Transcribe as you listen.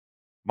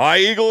My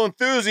Eagle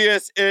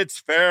enthusiasts, it's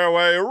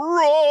Fairway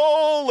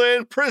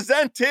Rollin',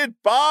 presented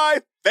by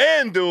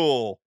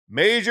FanDuel.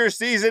 Major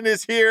season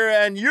is here,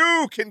 and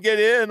you can get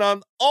in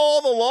on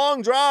all the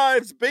long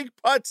drives, big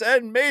putts,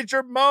 and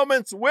major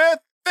moments with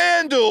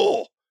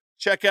FanDuel.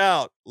 Check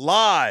out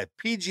live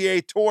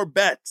PGA Tour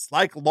bets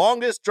like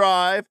longest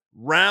drive,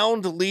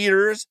 round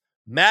leaders,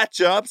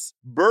 matchups,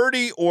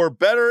 birdie or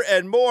better,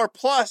 and more.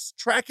 Plus,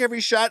 track every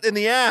shot in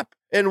the app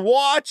and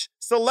watch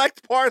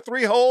select par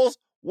 3 holes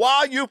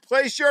while you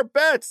place your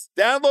bets.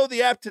 Download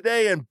the app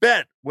today and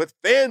bet with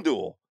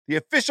FanDuel, the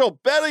official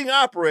betting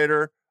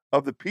operator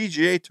of the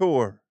PGA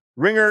Tour.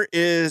 Ringer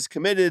is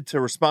committed to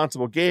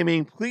responsible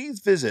gaming. Please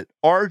visit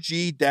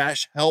rg-help.com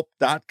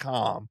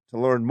to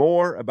learn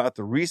more about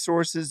the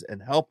resources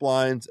and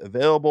helplines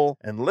available,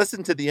 and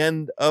listen to the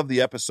end of the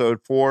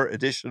episode for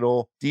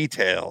additional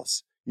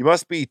details. You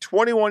must be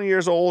 21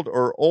 years old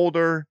or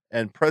older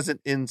and present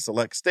in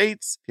select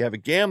states. If you have a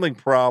gambling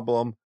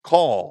problem,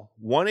 call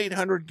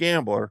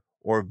 1-800-GAMBLER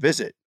or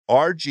visit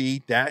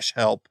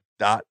rg-help.com.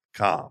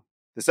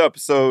 This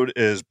episode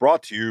is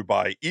brought to you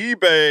by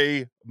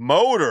eBay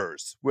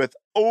Motors. With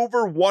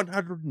over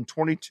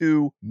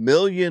 122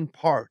 million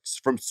parts,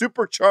 from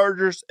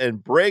superchargers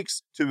and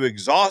brakes to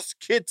exhaust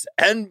kits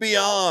and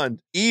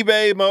beyond,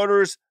 eBay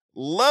Motors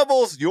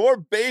levels your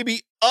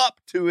baby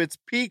up to its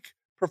peak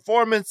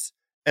performance.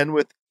 And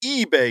with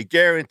eBay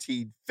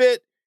Guaranteed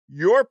Fit,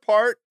 your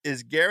part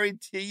is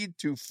guaranteed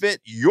to fit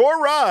your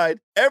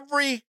ride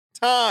every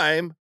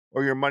time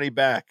or your money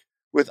back.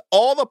 With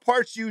all the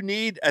parts you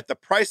need at the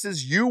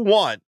prices you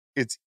want,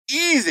 it's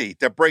easy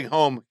to bring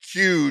home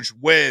huge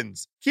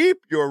wins.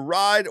 Keep your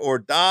ride or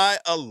die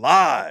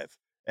alive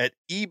at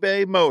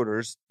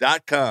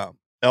ebaymotors.com.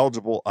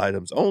 Eligible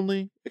items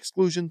only.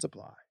 Exclusions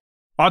apply.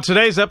 On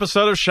today's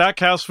episode of Shack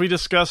House, we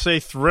discuss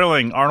a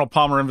thrilling Arnold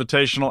Palmer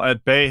Invitational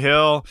at Bay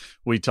Hill.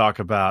 We talk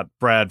about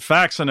Brad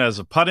Faxon as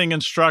a putting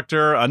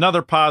instructor,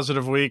 another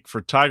positive week for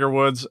Tiger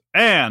Woods,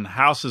 and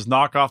House's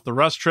knock-off the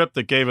rust trip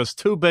that gave us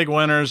 2 big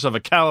winners of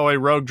a Callaway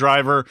Rogue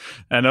Driver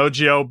and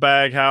OGO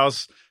bag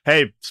house.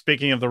 Hey,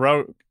 speaking of the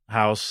Rogue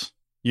House,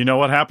 you know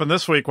what happened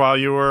this week while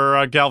you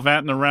were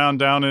galvanting around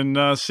down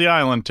in Sea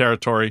Island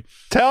territory?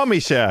 Tell me,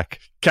 Shaq.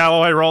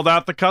 Callaway rolled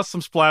out the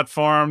customs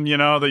platform,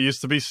 that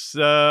used to be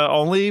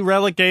only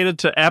relegated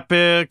to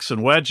epics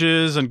and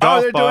wedges and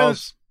golf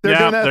balls. They're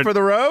doing that for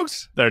the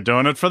Rogues? They're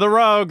doing it for the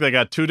Rogue. They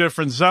got 2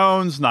 different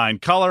zones, 9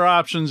 color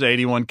options,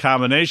 81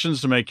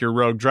 combinations to make your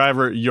Rogue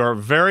driver your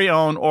very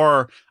own,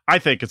 or I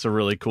think it's a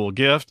really cool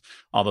gift,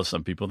 although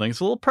some people think it's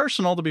a little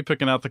personal to be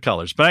picking out the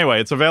colors. But anyway,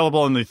 it's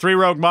available in the 3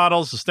 Rogue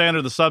models, the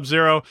Standard, the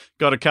Sub-Zero.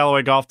 Go to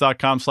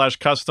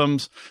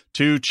CallawayGolf.com/customs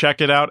to check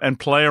it out and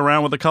play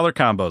around with the color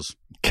combos.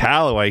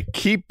 Callaway,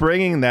 keep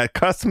bringing that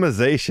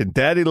customization.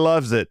 Daddy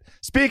loves it.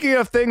 Speaking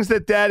of things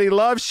that Daddy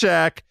loves,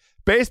 Shaq,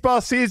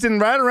 baseball season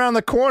right around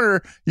the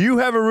corner. You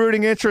have a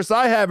rooting interest.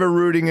 I have a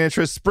rooting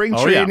interest. Spring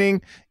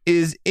training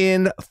is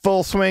in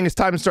full swing. It's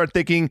time to start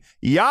thinking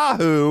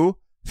Yahoo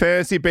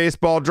Fantasy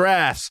Baseball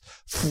Drafts.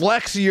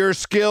 Flex your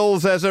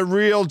skills as a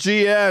real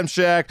GM,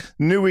 Shaq.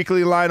 New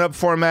weekly lineup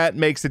format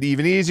makes it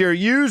even easier.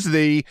 Use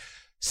the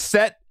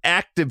Set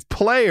Active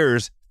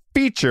Players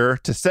feature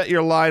to set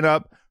your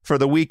lineup for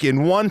the week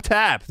in one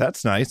tap.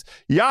 That's nice.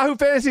 Yahoo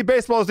Fantasy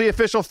Baseball is the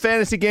official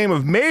fantasy game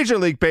of Major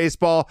League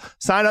Baseball.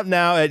 Sign up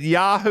now at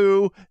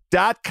yahoo.com.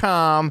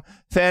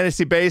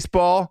 Fantasy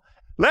Baseball.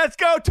 Let's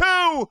go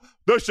to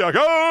the Shack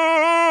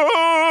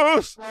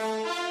House.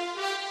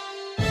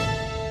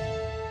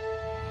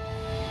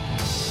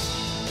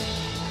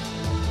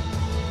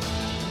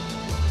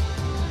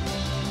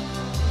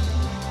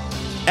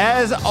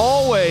 As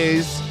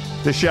always,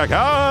 the Shack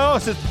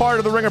House is part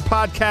of the Ringer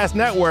Podcast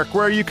Network,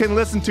 where you can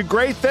listen to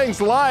great things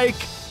like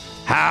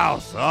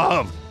House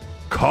of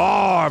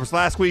Carbs.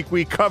 Last week,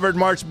 we covered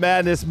March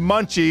Madness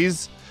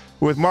Munchies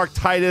with Mark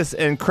Titus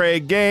and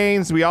Craig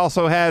Gaines. We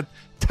also had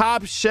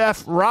Top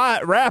Chef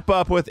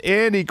wrap-up with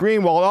Andy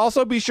Greenwald.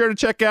 Also, be sure to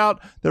check out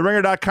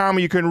theringer.com,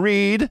 where you can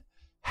read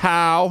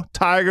how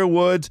Tiger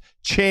Woods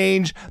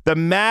changed the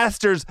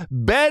Masters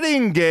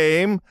betting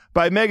game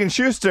by Megan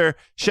Schuster.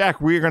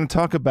 Shaq, we're going to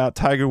talk about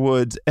Tiger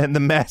Woods and the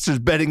Masters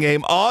betting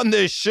game on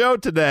this show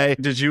today.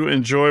 Did you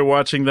enjoy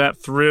watching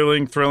that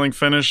thrilling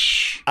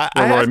finish?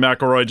 Rory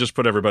McIlroy just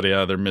put everybody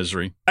out of their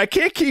misery. I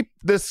can't keep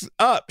this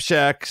up,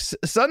 Shaq.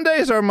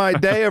 Sundays are my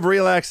day of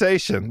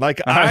relaxation. Like,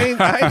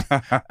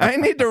 I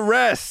need to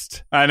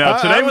rest. I know.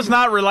 Today was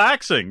not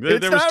relaxing.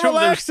 It's not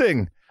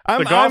relaxing.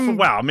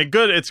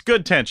 Good. It's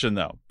good tension,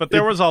 though. But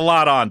there was a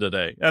lot on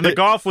today. And the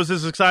golf was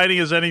as exciting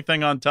as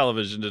anything on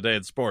television today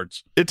in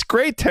sports. It's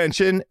great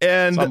tension,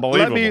 and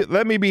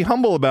let me be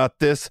humble about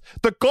this.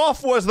 The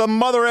golf was the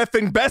mother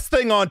effing best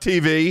thing on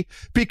TV,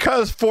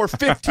 because for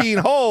 15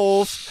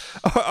 holes,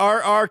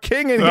 our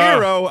king and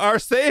hero, our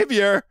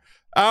savior,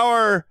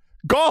 our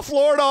golf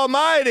lord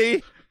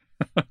almighty,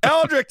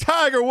 Eldrick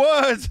Tiger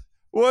Woods,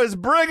 was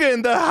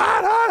bringing the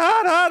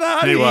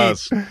hot He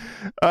was.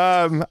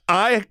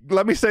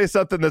 Let me say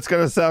something that's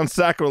going to sound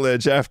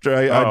sacrilege after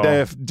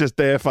I just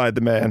deified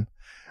the man.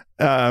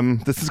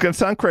 This is going to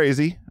sound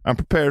crazy. I'm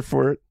prepared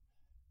for it.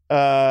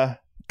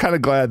 Kind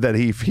of glad that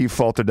he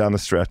faltered down the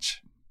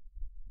stretch.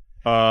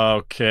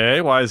 Okay,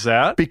 why is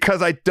that?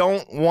 Because I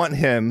don't want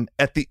him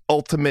at the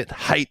ultimate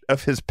height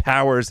of his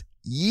powers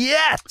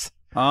yet.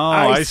 Oh,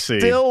 I see. I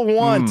still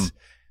want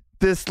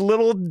this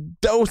little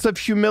dose of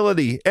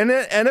humility, and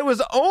it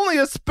was only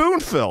a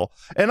spoonful.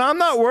 And I'm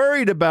not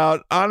worried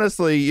about,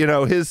 honestly,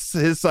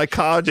 his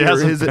psychology or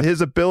his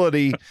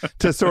ability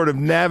to sort of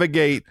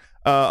navigate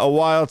a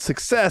wild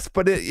success.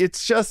 But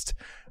it's just,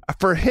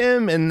 for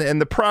him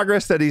and the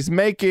progress that he's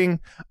making,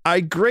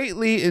 I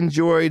greatly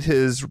enjoyed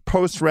his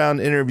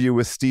post-round interview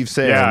with Steve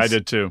Sands. Yeah, I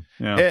did too.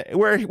 Yeah.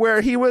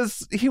 Where he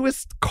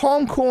was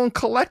calm, cool, and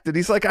collected.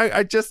 He's like,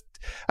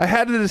 I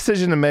had a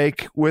decision to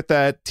make with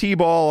that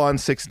T-ball on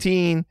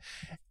 16,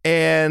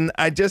 and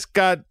I just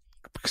got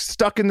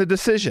stuck in the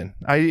decision.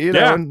 He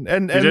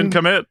didn't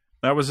commit.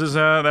 That was his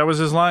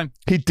line.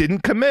 He didn't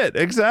commit.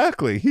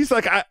 Exactly. He's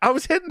like, I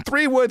was hitting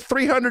 3-wood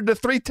 300 to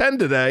 310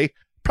 today.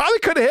 Probably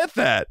could have hit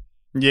that.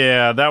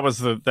 Yeah, that was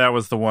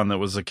the one that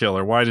was a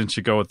killer. Why didn't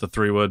you go with the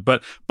 3-wood?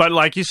 But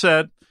like you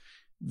said,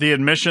 the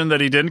admission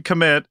that he didn't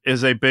commit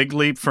is a big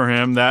leap for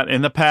him. That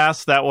in the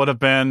past that would have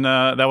been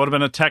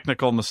a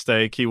technical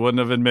mistake. He wouldn't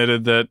have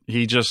admitted that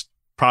he just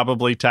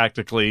probably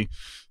tactically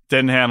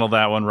didn't handle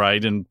that one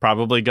right, and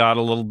probably got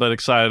a little bit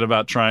excited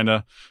about trying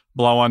to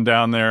blow one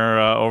down there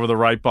over the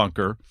right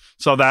bunker.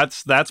 So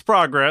that's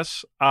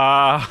progress.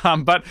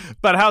 But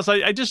House,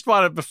 I just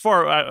wanted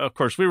before, of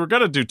course, we were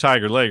going to do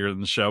Tiger later in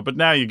the show, but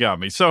now you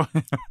got me. So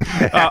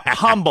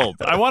humbled.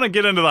 I want to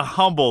get into the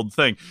humbled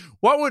thing.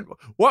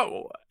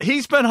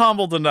 He's been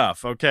humbled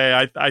enough.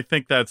 Okay. I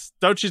think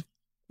don't you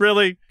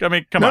really? I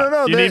mean, come on.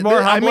 No. You need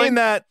more humbling? I mean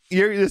that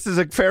this is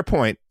a fair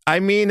point. I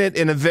mean it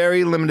in a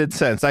very limited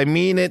sense. I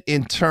mean it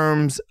in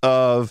terms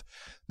of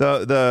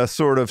the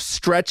sort of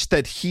stretch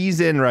that he's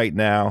in right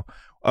now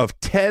of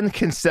 10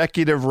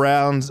 consecutive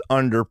rounds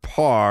under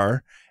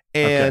par,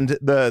 and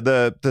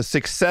the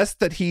success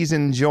that he's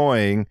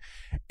enjoying,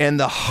 and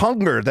the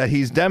hunger that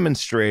he's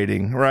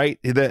demonstrating, right?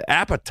 The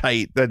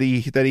appetite that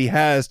he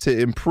has to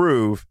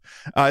improve.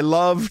 I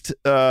loved,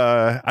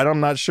 I'm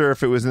not sure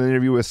if it was an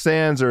interview with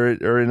Sands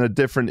or in a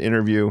different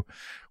interview,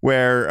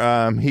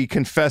 where he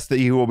confessed that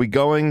he will be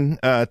going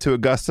to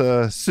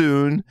Augusta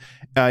soon.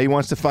 He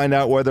wants to find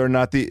out whether or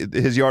not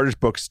his yardage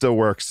book still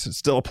works,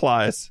 still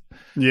applies.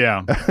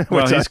 Yeah,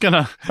 well, he's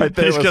gonna be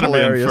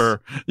in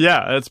for.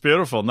 Yeah, it's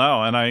beautiful.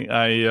 No, and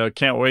I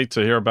can't wait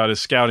to hear about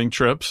his scouting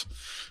trips.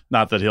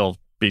 Not that he'll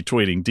be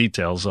tweeting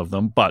details of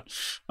them, but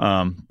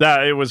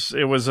that it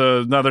was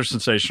another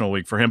sensational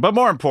week for him. But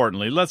more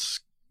importantly, let's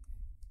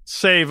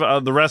save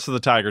the rest of the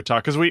Tiger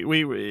talk, because we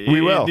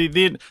will.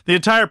 The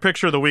entire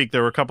picture of the week.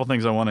 There were a couple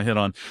things I want to hit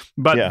on,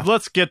 but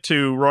let's get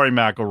to Rory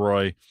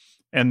McIlroy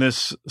and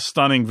this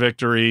stunning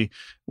victory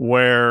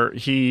where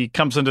he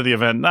comes into the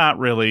event not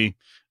really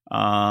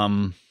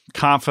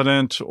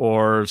confident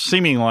or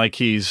seeming like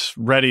he's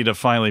ready to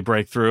finally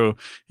break through.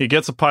 He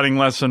gets a putting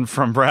lesson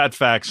from Brad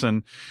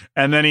Faxon,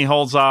 and then he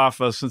holds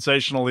off a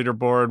sensational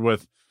leaderboard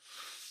with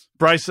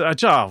Bryce.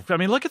 I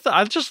mean, look at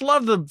I just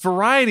love the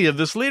variety of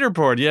this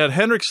leaderboard. You had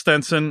Henrik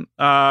Stenson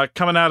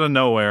coming out of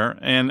nowhere,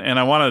 and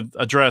I want to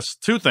address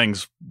two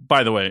things,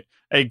 by the way.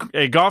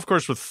 A golf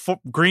course with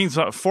greens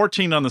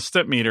 14 on the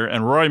stip meter,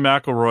 and Rory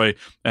McIlroy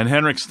and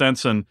Henrik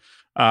Stenson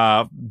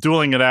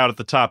dueling it out at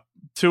the top.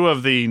 Two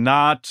of the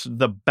not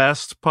the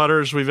best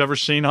putters we've ever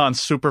seen on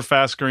super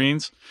fast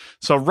greens.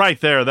 So right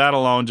there, that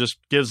alone just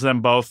gives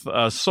them both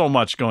so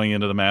much going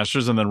into the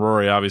Masters. And then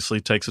Rory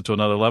obviously takes it to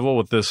another level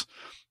with this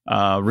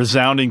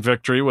resounding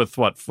victory with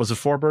what was it,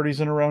 4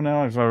 birdies in a row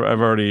now? I've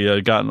already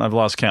I've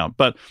lost count,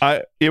 but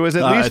it was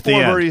at least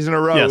 4 birdies in a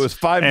row. Yes. It was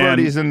 5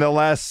 birdies in the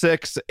last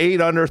 6,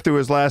 8 under through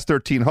his last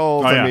 13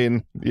 holes. I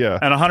mean, yeah,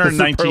 and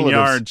 119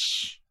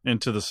 yards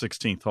into the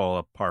 16th hole,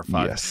 a par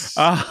 5. Yes.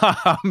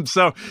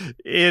 So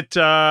it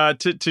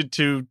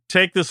to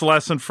take this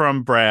lesson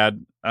from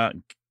Brad, of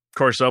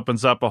course,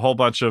 opens up a whole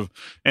bunch of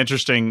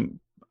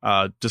interesting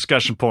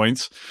discussion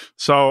points.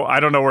 So I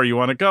don't know where you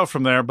want to go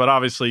from there, but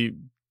obviously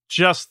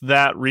just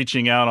that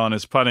reaching out on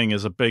his putting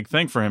is a big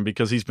thing for him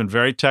because he's been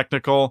very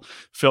technical.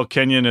 Phil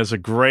Kenyon is a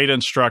great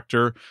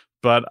instructor,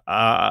 but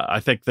I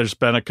think there's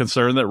been a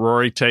concern that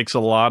Rory takes a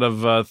lot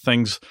of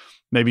things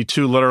maybe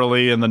too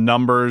literally in the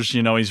numbers.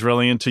 You know, he's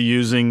really into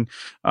using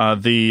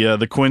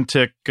the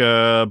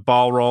Quintic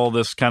ball roll,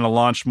 this kind of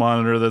launch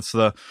monitor that's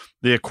the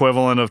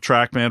equivalent of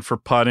TrackMan for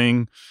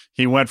putting.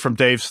 He went from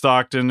Dave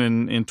Stockton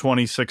in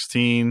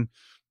 2016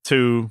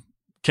 to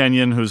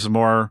Kenyon, who's a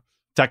more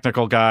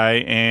technical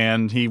guy,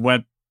 and he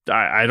went.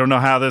 I don't know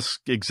how this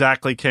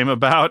exactly came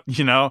about,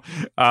 you know,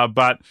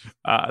 but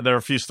there are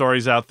a few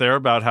stories out there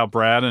about how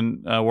Brad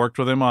worked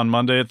with him on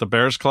Monday at the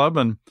Bears Club,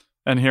 and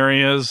here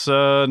he is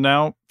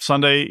now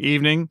Sunday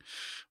evening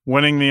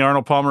winning the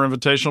Arnold Palmer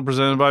Invitational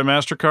presented by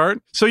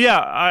MasterCard. So yeah,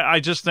 I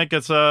just think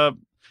it's but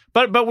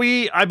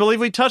I believe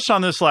we touched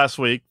on this last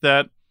week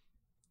that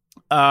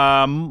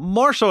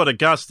more so at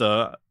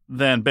Augusta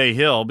than Bay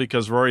Hill,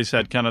 because Rory's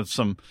had kind of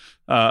some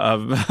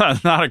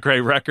not a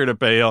great record at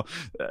Bay Hill.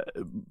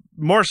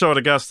 More so at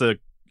Augusta,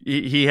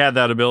 he had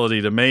that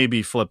ability to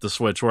maybe flip the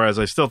switch, whereas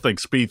I still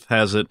think Spieth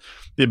has the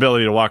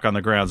ability to walk on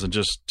the grounds and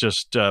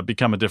just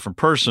become a different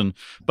person.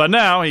 But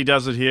now he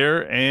does it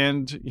here,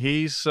 and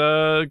he's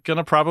going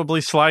to probably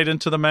slide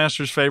into the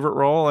Masters' favorite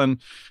role, and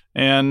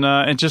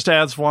just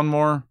adds one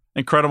more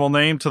incredible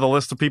name to the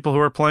list of people who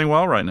are playing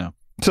well right now.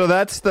 So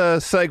that's the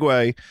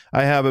segue.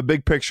 I have a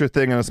big picture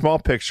thing and a small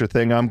picture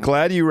thing. I'm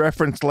glad you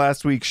referenced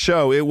last week's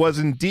show. It was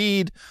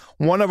indeed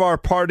one of our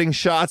parting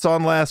shots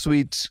on last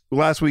week's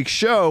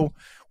show.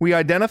 We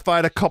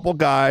identified a couple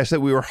guys that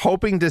we were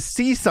hoping to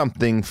see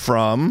something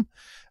from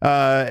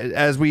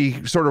as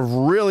we sort of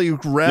really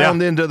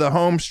round into the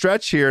home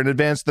stretch here and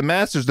advance the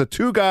Masters. The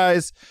two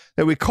guys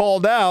that we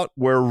called out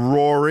were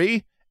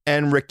Rory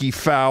and Ricky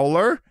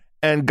Fowler.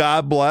 And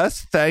God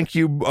bless, thank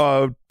you,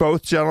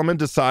 both gentlemen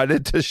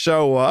decided to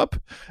show up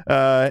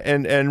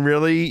and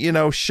really,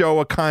 show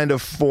a kind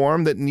of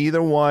form that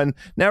neither one.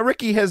 Now,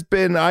 Ricky has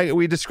been, I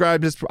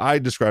described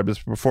his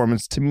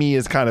performance to me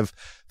as kind of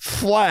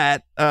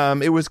flat.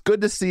 It was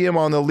good to see him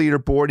on the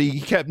leaderboard.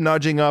 He kept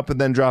nudging up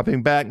and then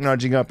dropping back,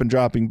 nudging up and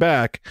dropping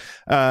back.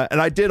 And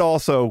I did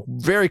also,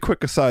 very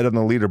quick aside on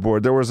the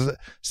leaderboard, there was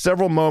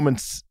several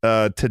moments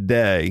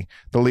today.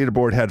 The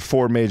leaderboard had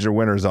 4 major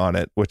winners on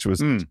it, which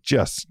was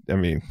just, I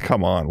mean,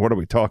 come on, what are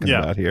we talking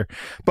about here?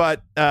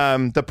 But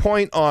the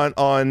point on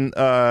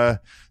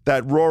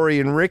that Rory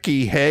and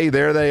Ricky, hey,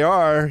 there they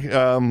are.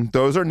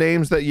 Those are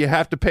names that you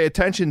have to pay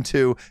attention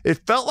to.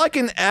 It felt like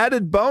an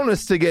added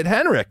bonus to get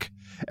Henrik.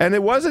 And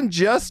it wasn't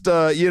just,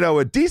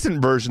 a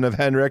decent version of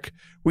Henrik.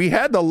 We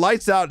had the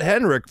lights out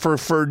Henrik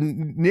for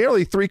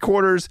nearly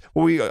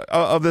 3/4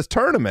 of this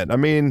tournament. I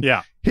mean,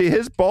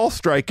 his ball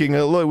striking,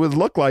 it would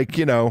look like,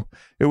 it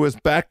was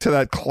back to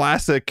that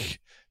classic,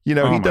 he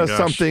does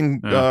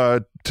something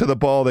to the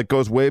ball that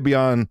goes way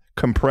beyond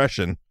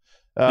compression.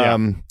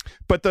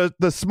 But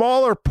the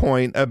smaller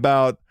point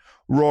about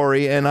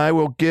Rory, and I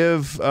will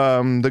give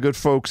the good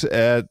folks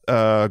at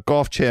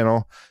Golf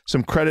Channel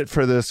some credit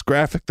for this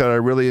graphic that I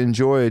really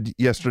enjoyed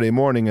yesterday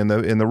morning in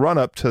the run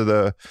up to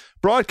the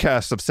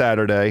broadcast of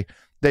Saturday.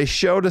 They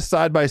showed a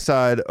side by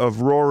side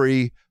of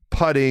Rory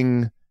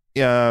putting,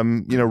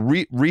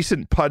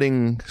 recent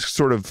putting,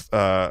 sort of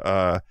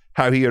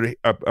how he would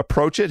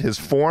approach it, his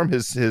form,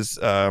 his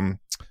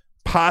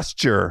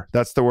posture.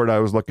 That's the word I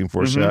was looking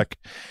for, Shaq.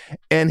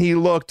 And he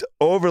looked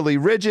overly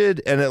rigid,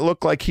 and it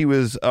looked like he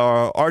was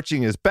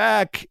arching his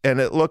back, and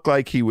it looked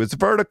like he was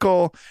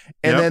vertical.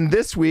 And then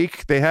this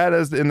week they had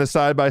us in the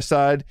side by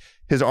side.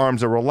 His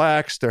arms are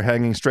relaxed; they're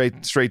hanging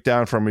straight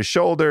down from his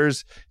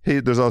shoulders.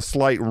 There's a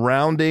slight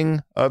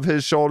rounding of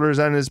his shoulders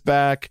and his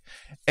back.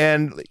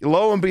 And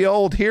lo and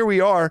behold, here we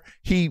are.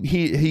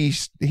 He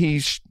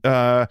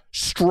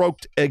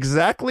stroked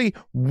exactly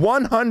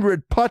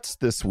 100 putts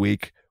this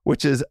week,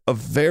 which is a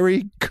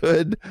very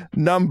good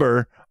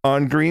number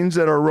on greens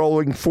that are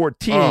rolling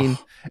 14,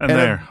 and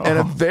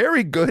a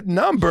very good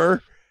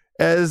number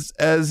as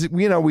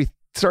we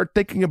start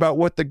thinking about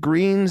what the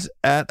greens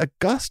at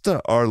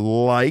Augusta are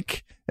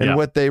like and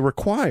what they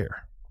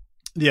require.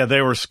 Yeah,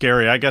 they were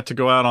scary. I got to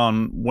go out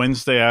on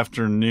Wednesday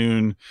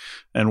afternoon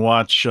and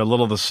watch a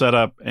little of the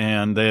setup,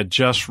 and they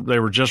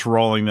were just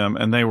rolling them,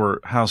 and they were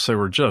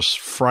just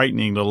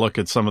frightening to look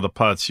at some of the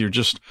putts. You're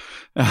just,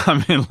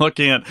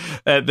 looking at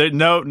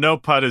no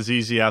putt is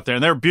easy out there,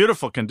 and they're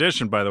beautiful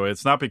condition, by the way.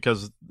 It's not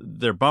because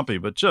they're bumpy,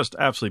 but just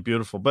absolutely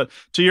beautiful. But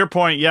to your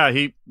point,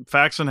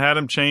 Faxon had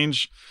him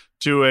change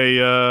to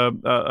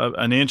an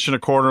 1.25 inch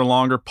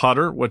longer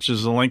putter, which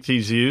is the length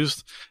he's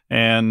used,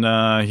 and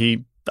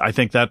I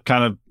think that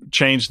kind of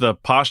changed the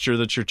posture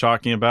that you're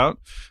talking about.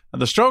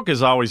 The stroke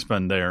has always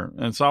been there,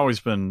 and it's always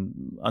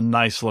been a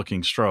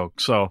nice-looking stroke.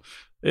 So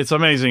it's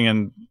amazing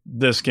in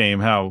this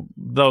game how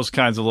those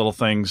kinds of little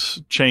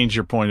things change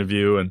your point of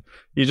view, and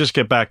you just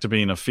get back to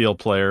being a field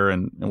player,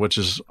 and which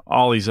is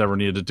all he's ever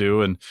needed to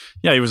do. And,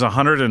 he was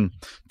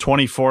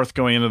 124th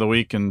going into the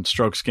week in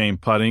strokes gained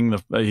putting.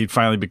 He'd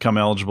finally become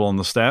eligible in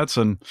the stats,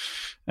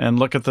 and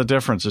look at the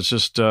difference. It's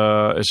just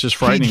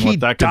frightening what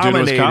that could do to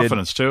his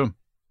confidence, too.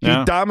 He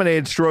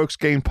dominated strokes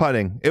gained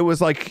putting. It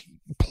was like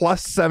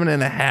plus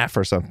 7.5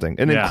 or something.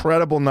 An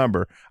incredible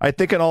number. I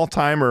think an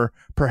all-timer,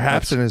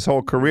 perhaps in his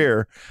whole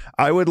career.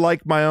 I would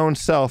like my own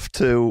self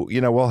to,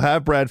 we'll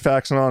have Brad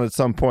Faxon on at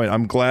some point.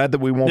 I'm glad that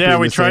we won't be in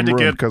the same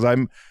room because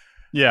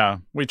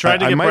we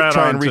tried to get Brad on today. I might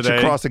try and reach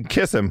across and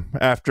kiss him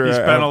after. He's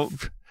been a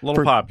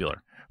little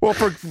popular. Well,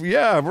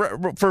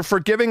 for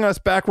giving us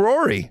back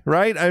Rory,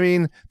 right? I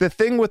mean, the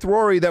thing with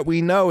Rory that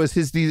we know is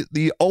he's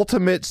the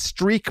ultimate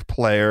streak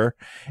player,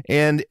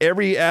 and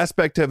every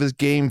aspect of his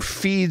game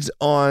feeds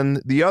on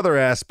the other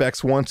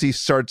aspects once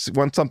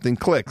something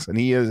clicks. And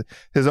he is,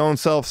 his own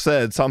self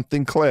said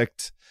something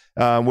clicked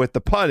with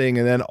the putting,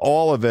 and then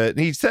all of it.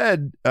 And he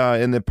said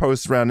in the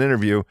post-round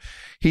interview,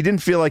 he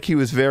didn't feel like he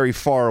was very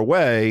far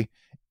away,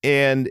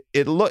 and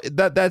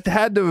that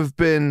had to have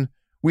been.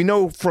 We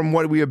know from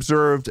what we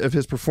observed of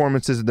his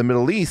performances in the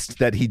Middle East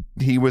that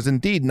he was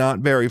indeed not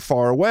very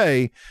far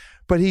away,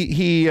 but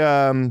he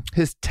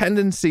his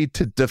tendency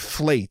to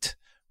deflate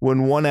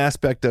when one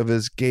aspect of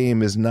his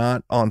game is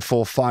not on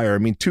full fire. I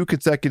mean, 2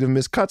 consecutive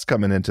missed cuts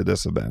coming into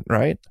this event,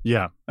 right?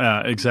 Yeah,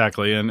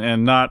 exactly.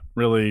 And not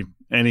really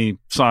any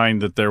sign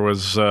that there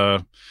was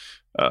a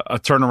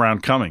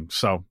turnaround coming.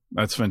 So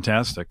that's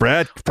fantastic.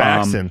 Brad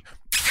Faxon.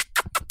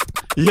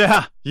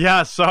 Yeah.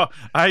 So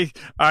I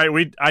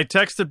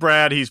texted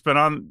Brad. He's been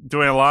on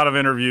doing a lot of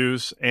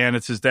interviews, and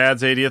it's his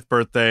dad's 80th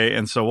birthday,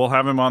 and so we'll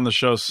have him on the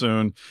show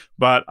soon.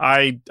 But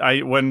I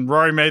when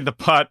Rory made the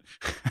putt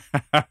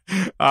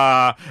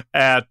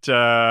at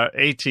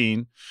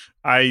 18,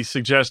 I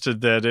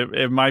suggested that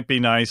it might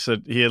be nice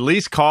that he at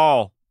least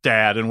call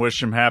Dad and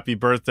wish him happy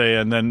birthday,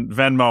 and then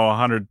Venmo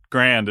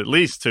 $100,000 at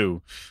least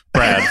to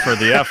Brad for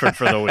the effort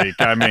for the week.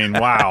 I mean,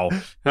 wow,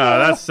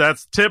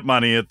 that's tip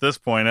money at this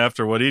point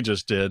after what he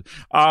just did.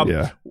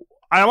 I'm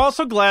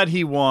also glad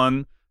he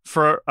won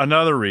for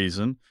another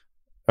reation.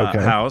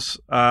 House.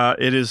 I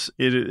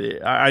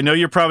know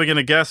you're probably going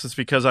to guess it's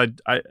because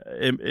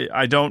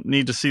I don't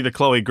need to see the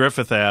Chloe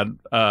Griffith ad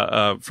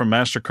from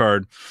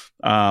MasterCard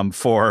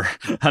for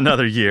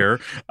another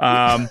year.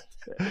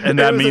 And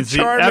that means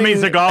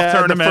the golf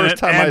tournament. The first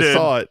time I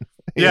saw it.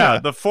 Yeah,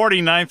 the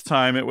 49th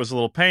time it was a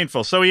little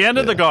painful. So he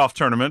ended the golf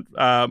tournament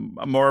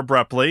more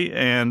abruptly,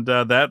 and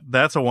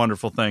that's a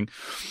wonderful thing.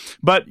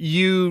 But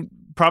you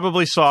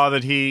probably saw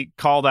that he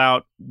called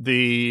out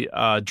the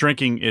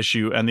drinking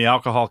issue and the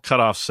alcohol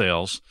cutoff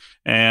sales.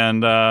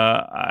 And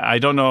I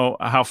don't know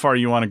how far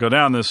you want to go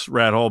down this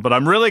rat hole, but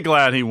I'm really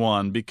glad he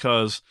won,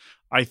 because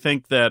I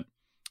think that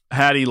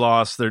had he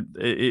lost,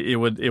 it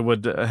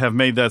would have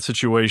made that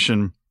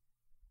situation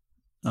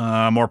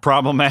more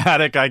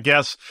problematic, I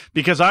guess,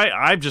 because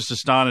I'm just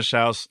astonished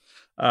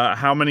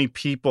how many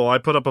people, I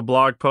put up a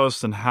blog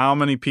post and how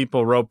many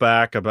people wrote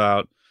back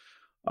about,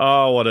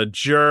 oh, what a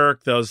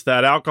jerk.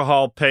 That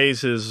alcohol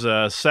pays his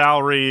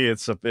salary.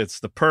 It's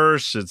the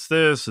purse. It's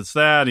this, it's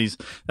that.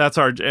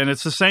 And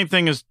it's the same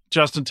thing as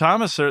Justin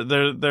Thomas.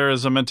 There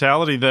is a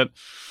mentality that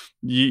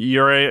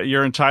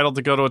you're entitled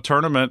to go to a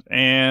tournament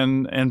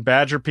and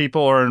badger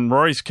people, or in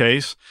Rory's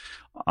case,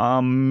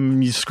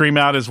 you scream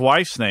out his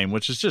wife's name,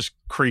 which is just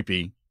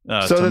creepy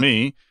to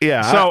me.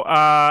 Yeah. So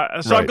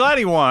right. I'm glad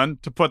he won,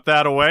 to put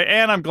that away,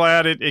 and I'm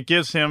glad it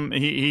gives him.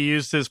 He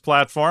used his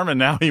platform, and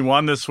now he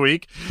won this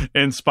week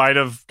in spite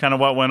of kind of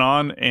what went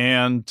on,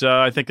 and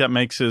I think that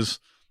makes his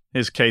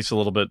case a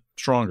little bit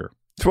stronger.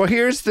 Well,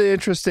 here's the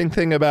interesting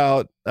thing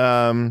about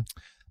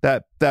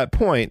that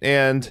point,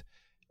 and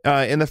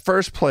in the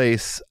first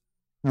place,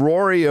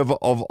 Rory of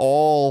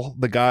all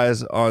the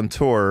guys on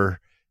tour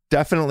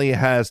definitely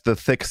has the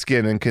thick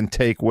skin and can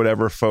take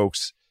whatever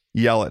folks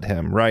yell at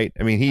him, right?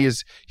 I mean,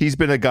 he's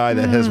been a guy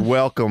that has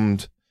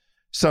welcomed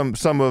some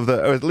of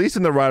the, or at least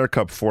in the Ryder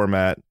Cup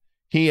format,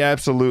 he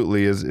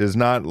absolutely is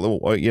not,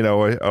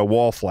 a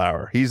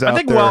wallflower. He's out there. I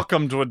think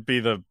welcomed would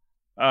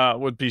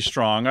be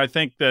strong. I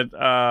think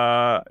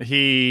that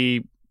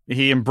he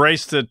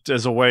embraced it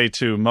as a way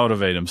to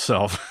motivate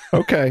himself.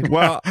 Okay,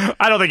 well,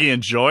 I don't think he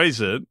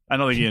enjoys it. I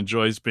don't think he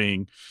enjoys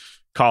being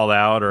called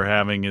out or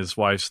having his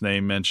wife's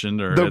name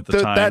mentioned, or at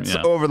the time. That's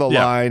over the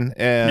line.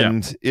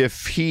 And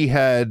if he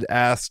had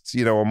asked,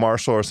 a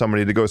marshal or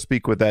somebody to go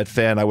speak with that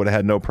fan, I would have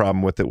had no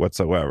problem with it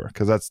whatsoever,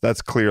 because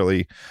that's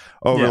clearly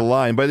over the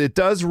line. But it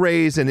does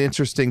raise an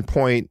interesting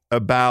point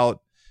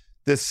about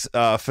this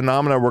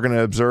phenomena we're going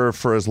to observe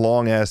for as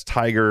long as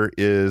Tiger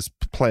is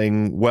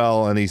playing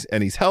well and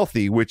he's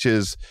healthy, which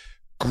is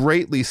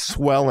greatly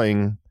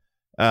swelling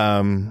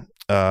fan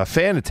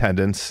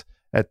attendance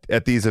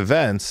at these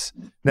events.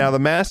 Now, the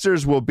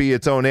Masters will be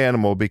its own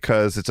animal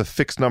because it's a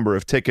fixed number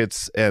of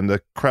tickets and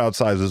the crowd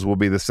sizes will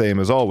be the same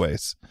as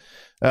always.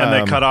 And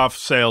they cut off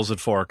sales at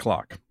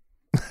 4:00.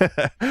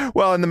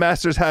 Well, and the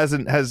Masters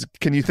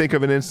can you think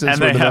of an instance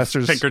and where the have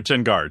Masters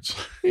Pinkerton guards?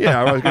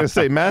 Yeah, I was going to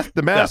say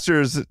the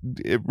Masters,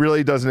 it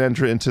really doesn't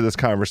enter into this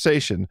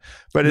conversation,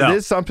 but it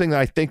is something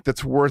I think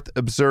that's worth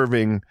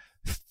observing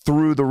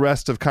through the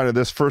rest of kind of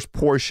this first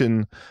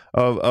portion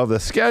of the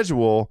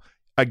schedule.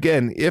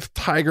 Again, if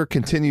Tiger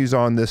continues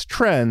on this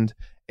trend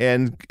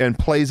and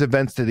plays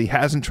events that he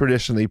hasn't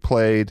traditionally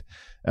played,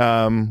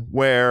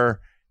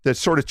 where the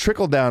sort of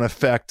trickle-down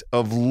effect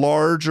of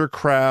larger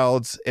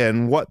crowds,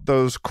 and what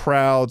those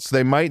crowds,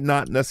 they might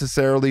not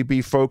necessarily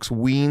be folks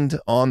weaned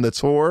on the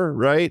tour,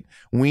 right?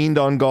 Weaned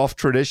on golf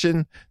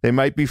tradition. They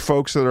might be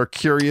folks that are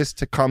curious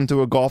to come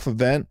to a golf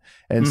event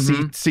and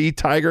see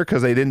Tiger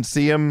because they didn't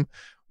see him,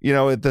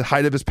 at the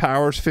height of his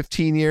powers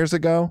 15 years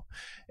ago.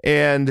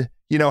 And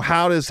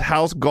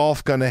how's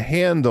golf going to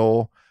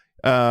handle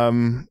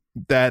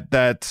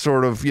that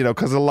sort of,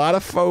 because a lot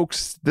of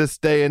folks this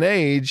day and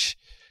age,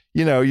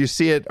 you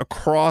see it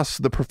across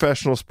the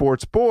professional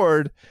sports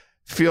board,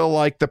 feel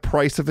like the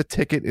price of a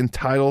ticket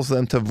entitles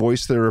them to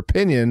voice their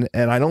opinion,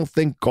 and I don't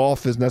think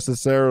golf is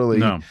necessarily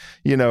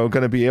going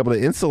to be able to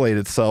insulate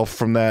itself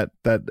from that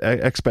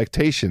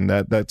expectation,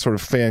 that sort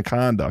of fan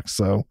conduct.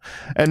 So,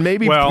 and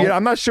maybe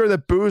I'm not sure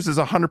that booze is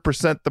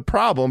 100% the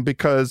problem,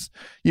 because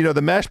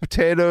the mashed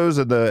potatoes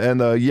and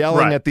the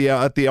yelling at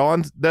the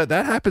on that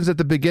happens at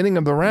the beginning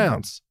of the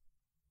rounds.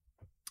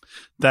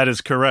 That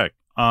is correct.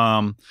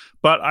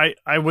 But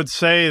I would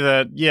say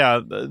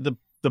that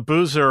the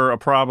boos are a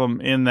problem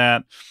in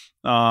that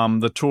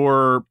the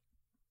tour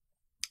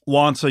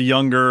wants a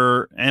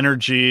younger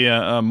energy,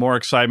 more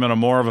excitement,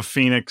 more of a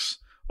Phoenix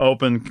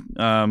Open,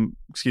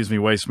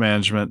 Waste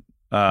Management,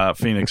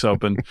 Phoenix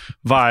Open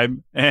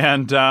vibe.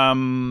 And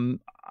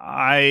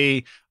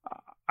I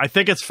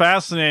think it's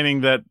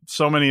fascinating that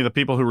so many of the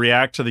people who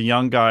react to the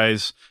young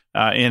guys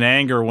in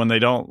anger when they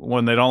don't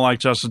like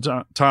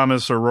Justin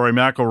Thomas or Rory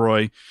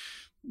McIlroy,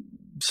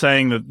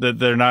 saying that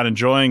they're not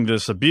enjoying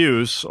this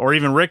abuse, or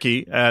even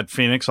Ricky at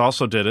Phoenix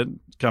also did it,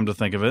 come to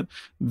think of it,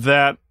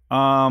 that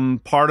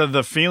part of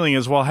the feeling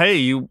is, well, hey,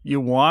 you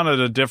wanted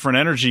a different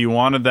energy. You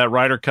wanted that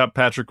Ryder Cup,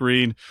 Patrick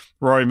Reed,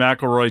 Rory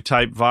McIlroy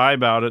type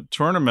vibe out at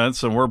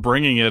tournaments, and we're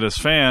bringing it as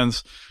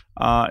fans.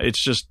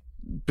 It's just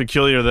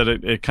peculiar that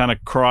it kind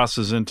of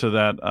crosses into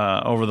that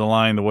over the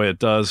line the way it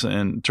does.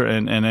 And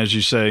as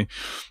you say,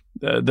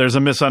 there's a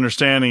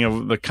misunderstanding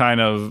of the kind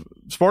of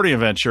sporting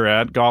event you're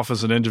at. Golf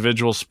is an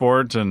individual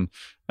sport, and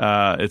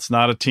it's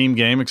not a team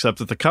game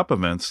except at the Cup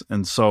events.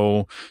 And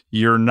so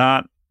you're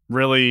not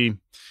really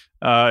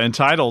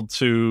entitled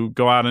to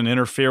go out and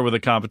interfere with the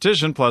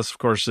competition. Plus, of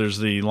course, there's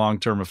the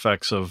long-term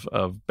effects of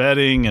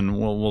betting, and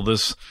will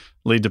this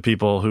lead to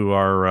people who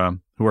are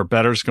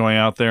bettors going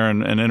out there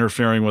and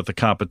interfering with the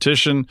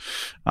competition?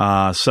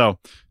 So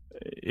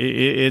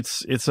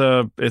it's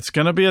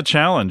going to be a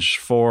challenge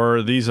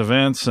for these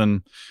events.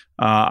 And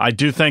I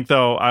do think,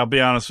 though, I'll be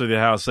honest with you,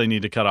 House, they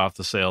need to cut off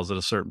the sales at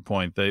a certain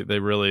point. They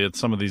really, at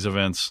some of these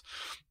events,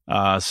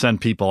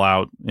 send people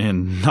out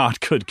in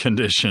not good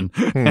condition.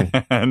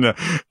 And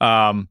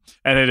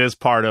it is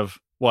part of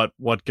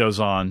what goes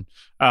on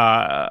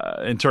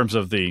in terms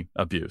of the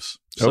abuse.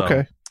 So,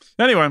 okay.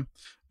 Anyway,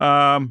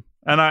 and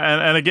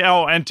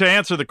again, and to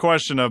answer the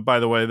question of, by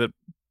the way, that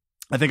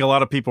I think a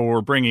lot of people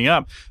were bringing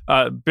up,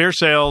 beer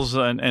sales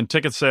and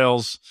ticket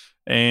sales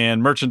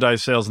and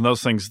merchandise sales and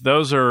those things,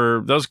 those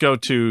go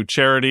to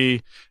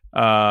charity.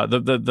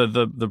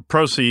 The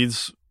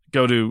proceeds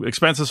go to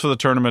expenses for the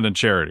tournament and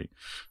charity.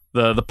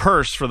 The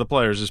purse for the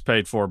players is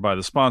paid for by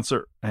the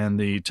sponsor and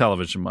the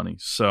television money.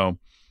 So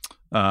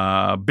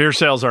beer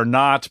sales are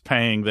not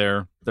paying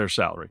their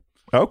salary.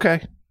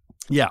 Okay.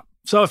 Yeah.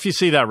 So if you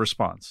see that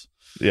response.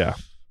 Yeah.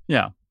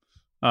 Yeah.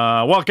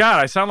 Well,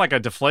 God, I sound like I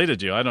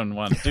deflated you. I don't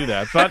want to do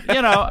that, but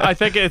I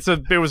think it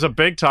was a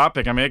big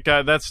topic. I mean,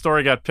 that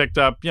story got picked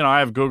up. I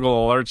have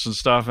Google alerts and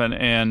stuff,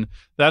 and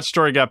that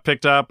story got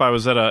picked up. I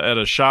was at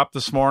a shop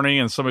this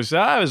morning, and somebody said,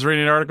 I was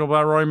reading an article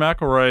about Rory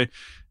McIlroy,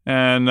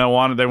 and they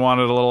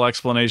wanted a little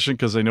explanation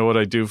because they know what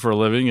I do for a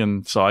living,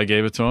 and so I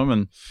gave it to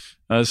them.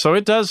 And so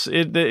it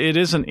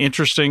is an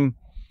interesting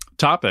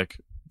topic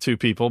to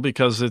people,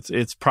 because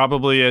it's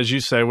probably, as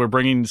you say, we're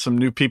bringing some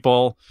new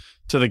people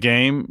to the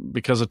game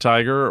because of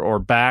Tiger, or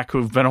back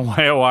who've been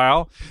away a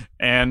while,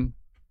 and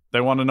they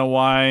want to know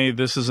why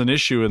this is an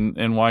issue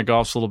and why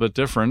golf's a little bit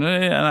different.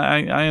 And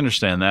I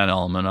understand that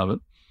element of it.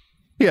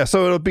 Yeah,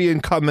 so it'll be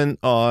incumbent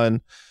on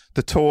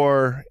the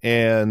tour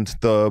and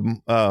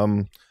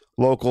the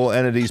local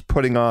entities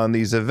putting on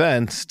these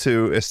events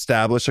to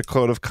establish a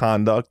code of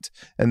conduct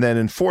and then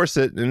enforce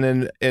it. And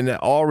then, in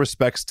all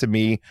respects, to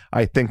me,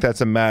 I think that's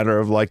a matter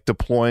of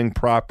deploying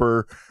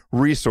proper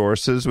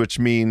resources, which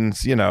means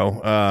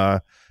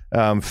fans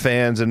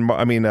and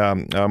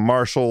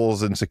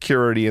marshals and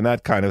security and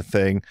that kind of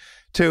thing,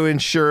 to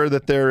ensure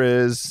that there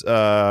is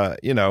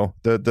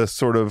the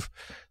sort of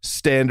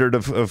standard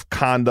of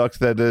conduct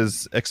that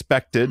is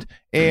expected,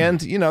 and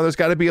there's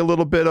got to be a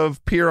little bit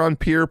of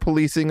peer-on-peer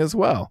policing as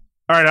well.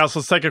 All right, Alice,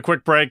 let's take a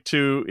quick break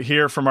to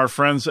hear from our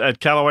friends at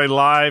Callaway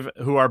Live,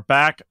 who are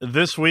back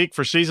this week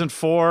for season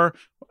 4,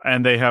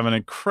 and they have an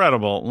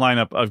incredible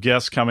lineup of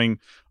guests coming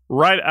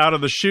right out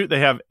of the chute. They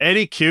have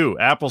Eddie Q,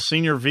 Apple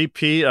Senior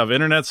VP of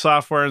Internet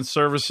Software and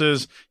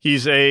Services.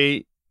 He's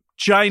a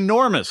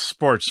ginormous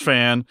sports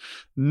fan,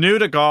 new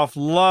to golf,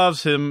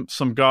 loves him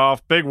some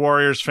golf, big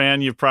Warriors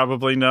fan, you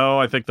probably know.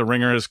 I think The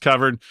Ringer has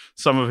covered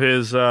some of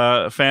his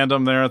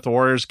fandom there at the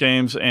Warriors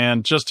games,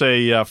 and just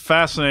a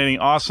fascinating,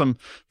 awesome,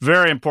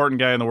 very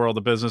important guy in the world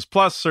of business.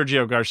 Plus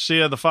Sergio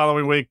Garcia the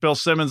following week, Bill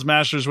Simmons,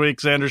 Masters Week,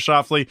 Xander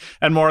Schauffele,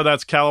 and more.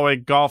 That's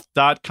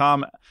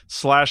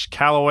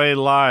CallawayGolf.com/Callaway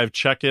Live.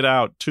 Check it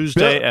out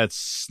Tuesday at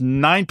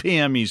 9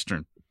 p.m.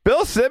 Eastern.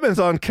 Bill Simmons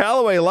on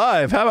Callaway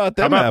Live. How about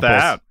that? How about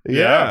that?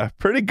 Yeah,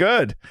 pretty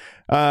good.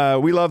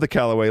 We love the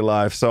Callaway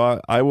Live,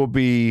 so I will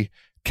be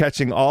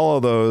catching all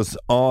of those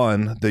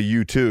on the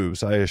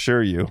YouTubes, I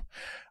assure you.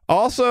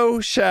 Also,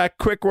 Shaq,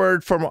 quick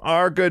word from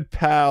our good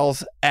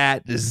pals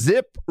at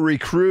Zip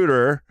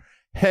Recruiter.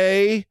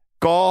 Hey,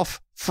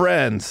 golf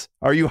friends,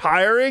 are you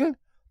hiring?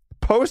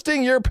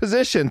 posting your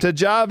position to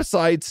job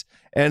sites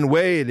and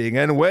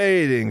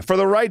waiting for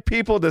the right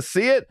people to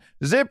see it.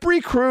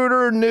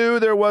 ZipRecruiter knew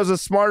there was a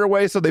smarter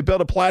way, so they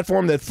built a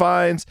platform that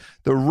finds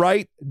the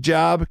right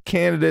job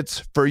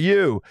candidates for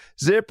you.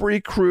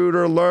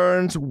 ZipRecruiter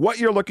learns what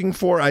you're looking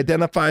for,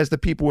 identifies the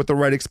people with the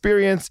right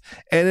experience,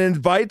 and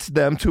invites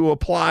them to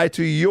apply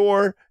to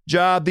your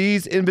job.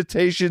 These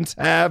invitations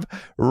have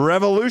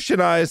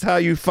revolutionized how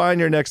you find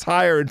your next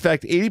hire. In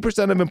fact,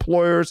 80% of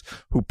employers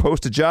who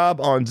post a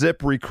job on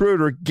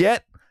ZipRecruiter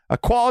get a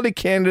quality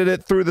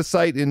candidate through the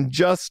site in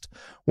just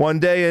one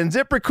day. And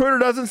ZipRecruiter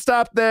doesn't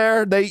stop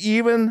there. They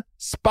even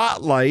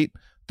spotlight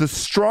the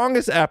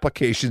strongest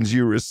applications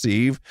you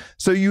receive,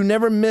 so you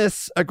never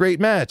miss a great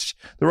match.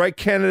 The right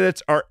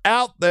candidates are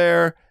out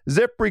there.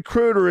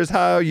 ZipRecruiter is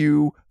how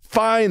you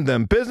find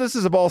them.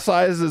 Businesses of all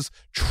sizes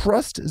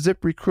trust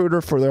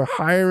ZipRecruiter for their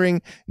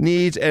hiring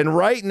needs. And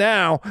right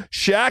now,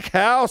 Shack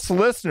House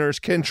listeners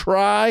can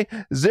try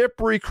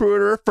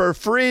ZipRecruiter for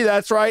free.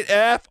 That's right,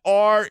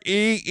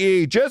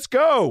 Free. Just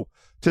go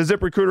to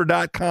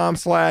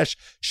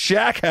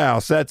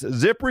ZipRecruiter.com/ShackHouse. That's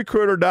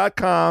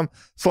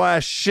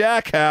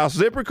ZipRecruiter.com/ShackHouse.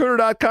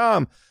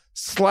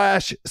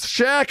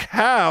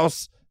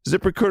 ZipRecruiter.com/ShackHouse.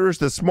 ZipRecruiter is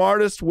the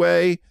smartest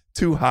way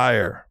to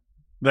hire.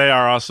 They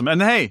are awesome.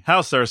 And hey,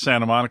 House, they're a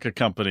Santa Monica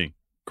company.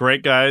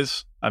 Great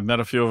guys. I've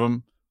met a few of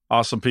them.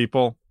 Awesome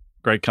people.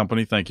 Great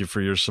company. Thank you for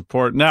your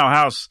support. Now,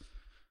 House,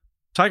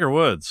 Tiger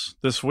Woods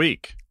this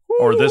week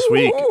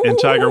in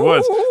Tiger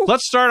Woods.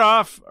 Let's start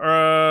off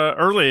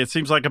early. It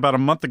seems like about a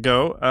month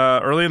ago,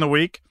 early in the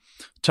week,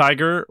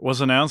 Tiger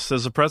was announced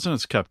as the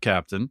President's Cup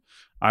captain.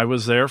 I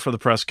was there for the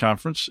press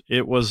conference.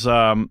 It was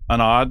an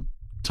odd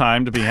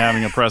time to be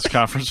having a press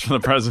conference for the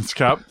President's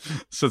Cup,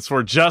 since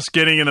we're just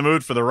getting in the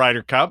mood for the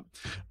Ryder Cup.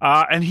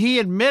 And he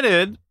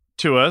admitted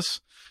to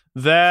us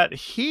that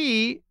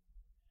he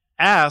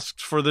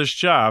asked for this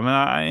job.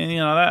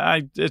 And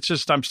I'm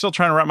still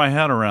trying to wrap my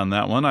head around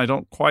that one. I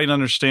don't quite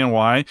understand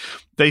why.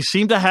 They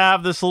seem to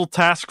have this little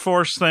task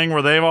force thing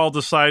where they've all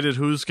decided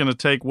who's going to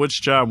take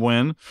which job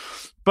when.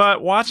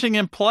 But watching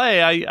him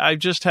play, I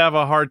just have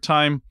a hard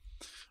time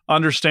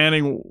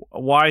understanding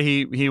why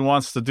he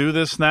wants to do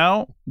this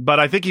now. But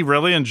I think he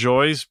really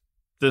enjoys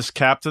this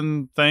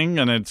captain thing,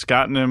 and it's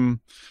gotten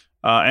him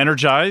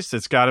energized.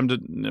 It's got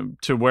him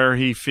to where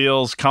he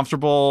feels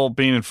comfortable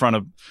being in front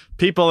of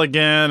people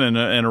again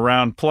and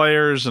around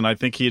players. And I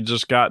think he had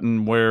just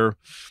gotten where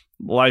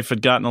life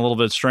had gotten a little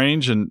bit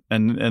strange, and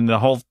the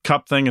whole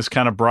cup thing has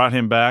kind of brought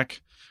him back.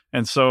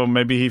 And so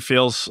maybe he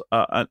feels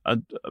a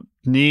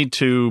need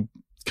to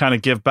kind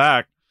of give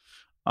back.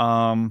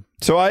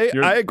 So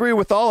I agree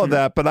with all of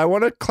that, but I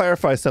want to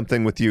clarify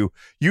something with you.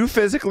 You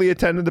physically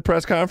attended the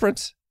press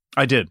conference?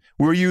 I did.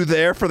 Were you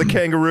there for the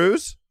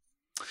Kangaroos?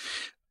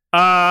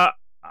 I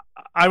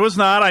was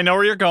not. I know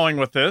where you're going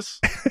with this.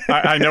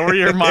 I know where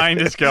your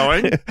mind is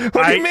going.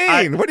 What do you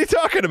mean? What are you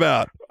talking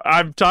about?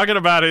 I'm talking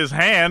about his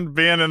hand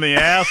being in the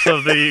ass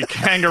of the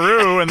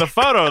kangaroo in the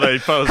photo they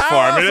post for him.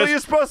 How else are you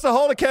supposed to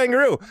hold a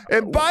kangaroo?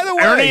 And by the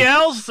way, Ernie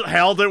Els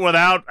held it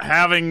without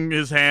having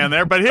his hand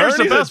there. But here's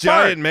the best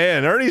part. Giant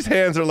man. Ernie's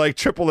hands are like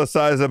triple the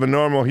size of a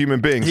normal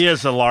human being. He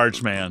is a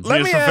large man.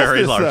 Let me ask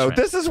this, though.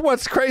 This is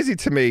what's crazy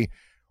to me.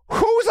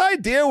 Whose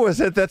idea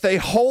was it that they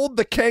hold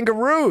the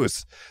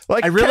kangaroos?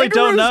 Like, I really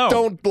don't know.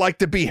 Don't like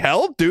to be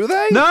held, do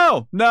they?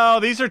 No.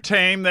 These are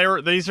tame.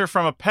 These are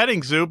from a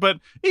petting zoo. But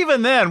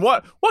even then,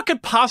 what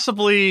could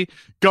possibly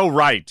go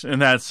right in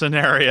that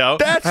scenario?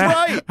 That's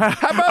right.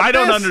 How about I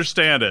don't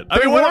understand it. I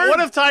mean,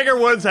 what if Tiger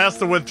Woods has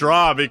to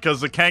withdraw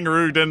because the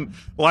kangaroo didn't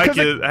like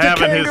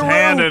having his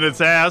hand in its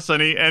ass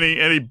and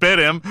he bit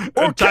him?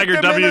 Or and Tiger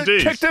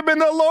WD kicked him in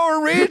the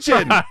lower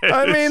region. Right.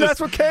 I mean,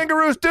 that's what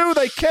kangaroos do.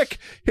 They kick.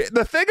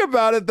 The thing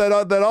about it that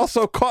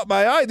also caught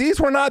my eye, these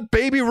were not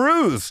baby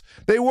roos.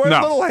 They weren't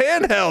little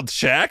handheld,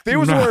 Shaq.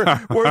 These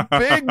were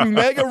big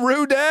mega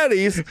roo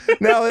daddies.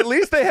 Now, at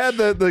least they had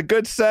the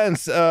good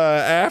sense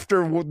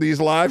after these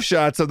live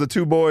shots of the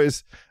two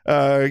boys,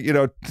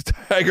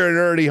 Tiger and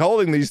Ernie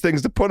holding these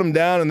things, to put them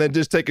down and then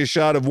just take a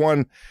shot of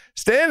one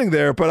standing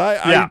there. But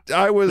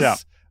I was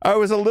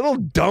a little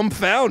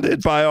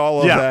dumbfounded by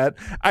all of that.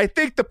 I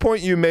think the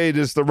point you made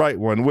is the right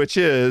one, which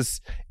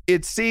is,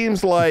 it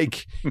seems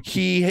like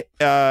he,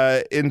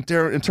 in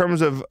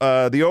terms of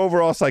the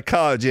overall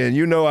psychology,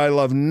 and I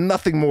love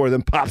nothing more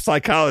than pop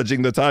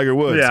psychologing the Tiger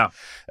Woods. Yeah,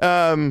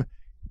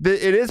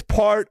 it is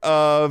part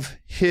of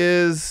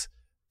his,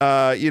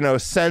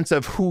 sense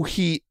of who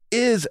he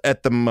is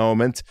at the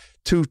moment,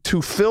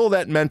 to fill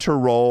that mentor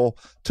role,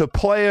 to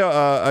play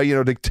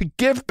to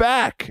give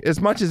back as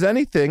much as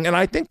anything. And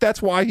I think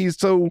that's why he's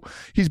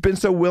been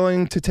so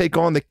willing to take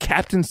on the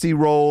captaincy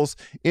roles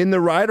in the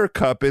Ryder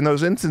Cup, in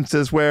those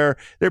instances where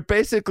they're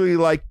basically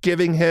like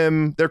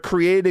they're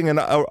creating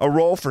a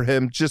role for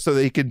him just so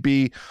that he could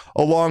be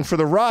along for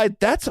the ride.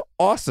 That's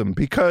awesome,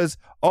 because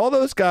all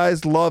those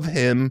guys love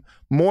him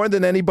more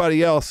than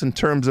anybody else in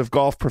terms of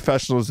golf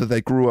professionals that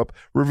they grew up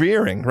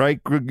revering,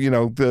 right?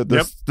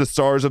 The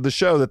stars of the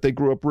show that they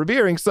grew up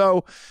revering.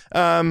 So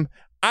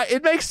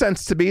it makes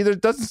sense to me. There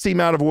doesn't seem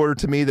out of order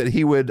to me that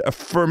he would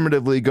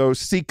affirmatively go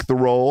seek the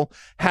role,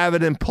 have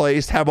it in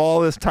place, have all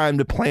this time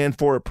to plan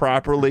for it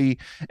properly,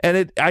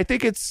 and I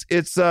think it's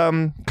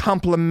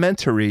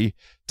complementary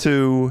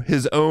to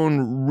his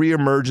own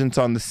reemergence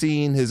on the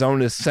scene, his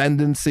own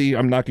ascendancy.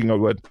 I'm knocking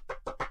on wood.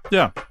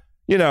 Yeah,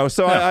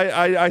 so yeah.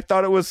 I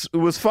thought it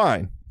was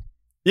fine.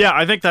 Yeah,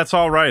 I think that's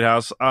all right,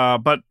 House.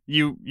 But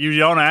you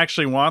don't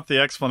actually want the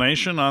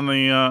explanation on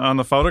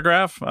the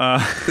photograph.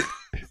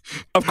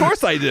 Of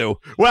course I do.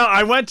 Well,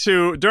 I went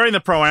to, during the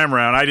Pro-Am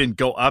round, I didn't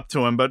go up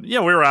to him, but we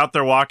were out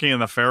there walking in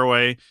the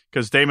fairway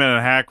because Damon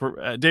Hack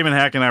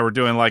and I were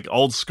doing like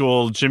old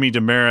school Jimmy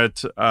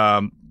Demerit,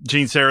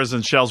 Gene Saras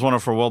and Shell's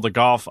Wonderful World of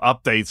Golf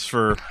updates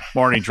for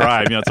Morning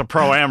Drive. It's a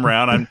Pro-Am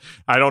round.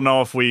 I don't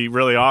know if we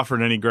really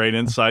offered any great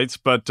insights,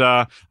 but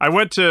I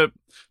went to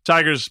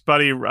Tiger's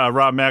buddy,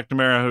 Rob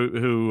McNamara,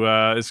 who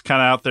is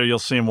kind of out there. You'll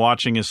see him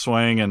watching his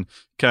swing and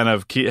kind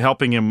of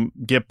helping him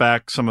get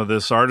back some of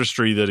this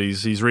artistry that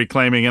he's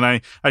reclaiming. And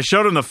I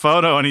showed him the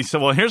photo, and he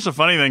said, well, here's the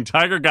funny thing.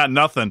 Tiger got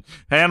nothing.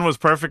 Hand was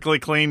perfectly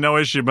clean, no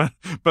issue.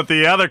 But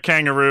the other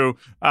kangaroo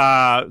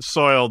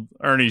soiled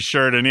Ernie's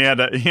shirt, and he had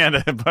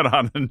to put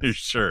on a new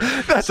shirt.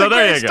 That's so a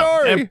there great you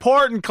story. go.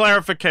 Important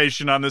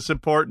clarification on this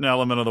important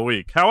element of the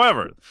week.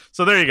 However,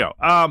 so there you go.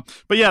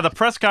 But yeah, the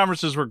press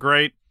conferences were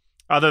great.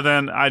 Other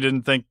than I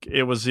didn't think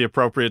it was the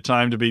appropriate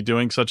time to be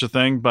doing such a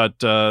thing, but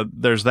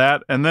there's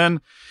that. And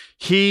then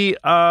he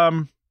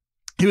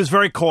was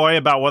very coy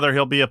about whether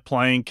he'll be a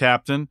playing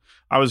captain.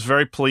 I was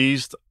very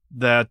pleased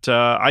that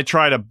I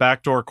tried a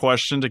backdoor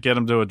question to get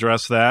him to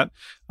address that,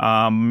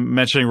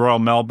 mentioning Royal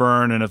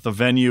Melbourne and if the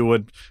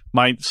venue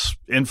might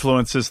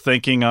influence his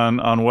thinking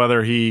on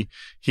whether he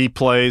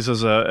plays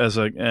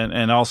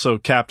and also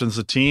captains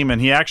the team. And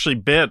he actually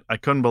bit. I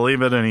couldn't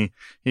believe it, and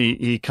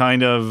he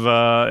kind of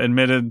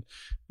admitted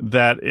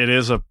that it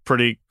is a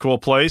pretty cool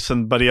place,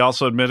 but he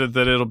also admitted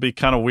that it'll be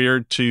kind of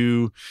weird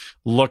to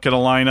look at a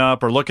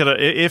lineup or look at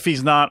if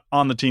he's not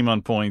on the team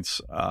on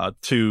points,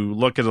 to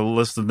look at a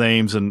list of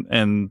names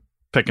and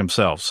pick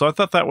himself. So I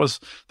thought that was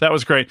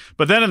great.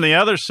 But then in the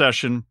other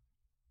session,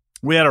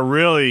 we had a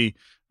really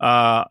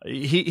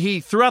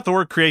he threw out the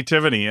word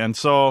creativity, and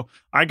so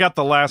I got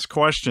the last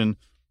question.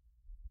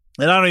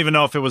 And I don't even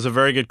know if it was a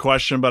very good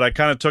question, but I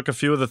kind of took a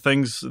few of the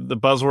things, the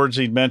buzzwords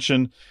he'd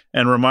mentioned,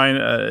 and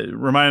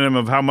reminded him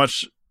of how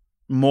much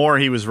more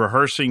he was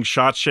rehearsing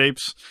shot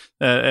shapes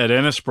at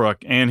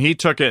Innisbrook. And he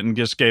took it and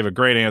just gave a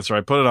great answer.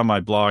 I put it on my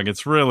blog.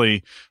 It's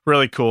really,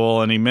 really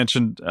cool. And he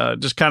mentioned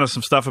just kind of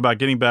some stuff about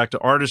getting back to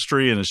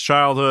artistry in his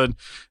childhood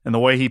and the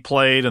way he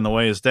played and the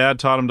way his dad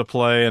taught him to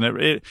play.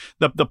 And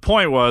the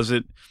point was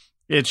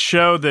it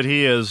showed that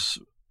he is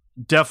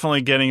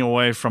definitely getting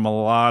away from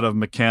a lot of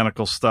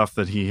mechanical stuff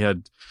that he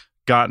had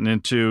gotten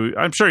into.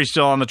 I'm sure he's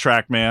still on the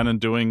TrackMan and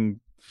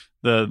doing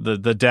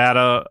the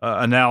data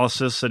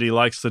analysis that he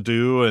likes to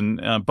do,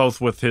 and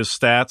both with his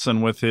stats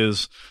and with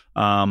his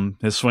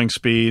swing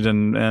speed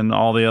and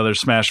all the other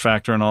smash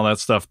factor and all that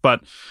stuff.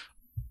 But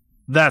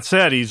that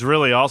said, he's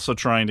really also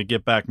trying to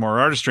get back more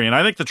artistry, and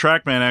I think the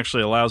TrackMan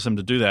actually allows him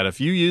to do that.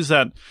 If you use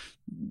that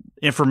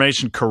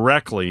information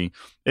correctly,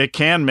 it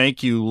can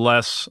make you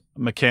less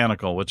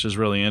mechanical, which is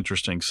really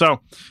interesting.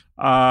 So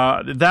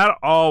that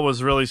all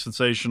was really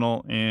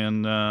sensational,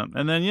 and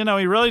then he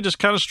really just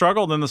kind of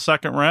struggled in the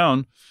second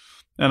round,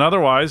 and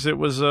otherwise it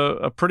was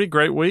a pretty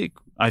great week,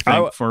 I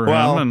think, for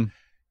him. And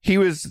he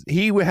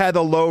had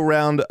the low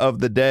round of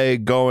the day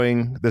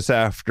going this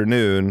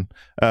afternoon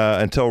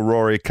until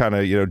Rory kind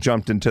of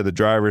jumped into the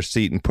driver's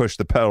seat and pushed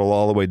the pedal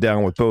all the way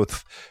down with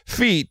both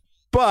feet.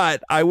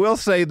 But I will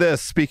say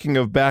this, speaking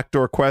of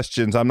backdoor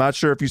questions, I'm not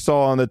sure if you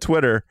saw on the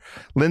Twitter,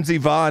 Lindsey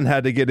Vonn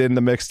had to get in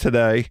the mix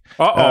today.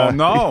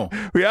 No.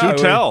 Yeah, do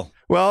tell.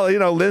 Well,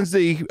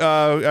 Lindsey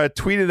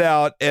tweeted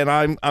out, and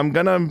I'm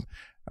going to,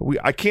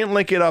 I can't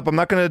link it up. I'm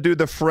not going to do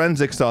the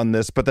forensics on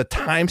this, but the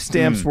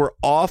timestamps were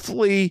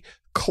awfully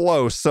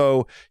close.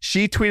 So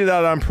she tweeted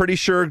out, I'm pretty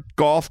sure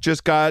golf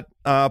just got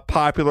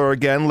popular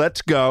again.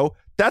 Let's go.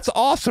 That's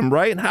awesome,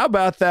 right? And how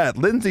about that?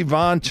 Lindsey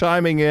Vonn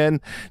chiming in.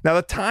 Now,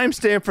 the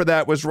timestamp for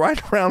that was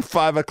right around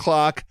 5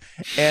 o'clock.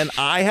 And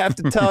I have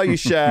to tell you,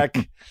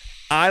 Shaq,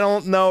 I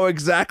don't know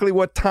exactly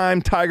what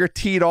time Tiger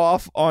teed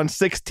off on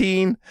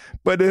 16,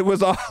 but it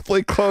was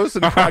awfully close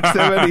in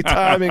proximity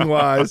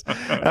timing-wise.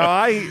 Now,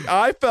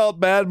 I felt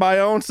bad my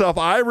own self.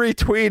 I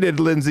retweeted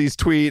Lindsey's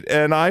tweet,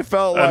 and I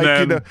felt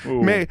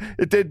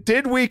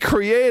did we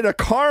create a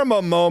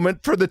karma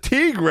moment for the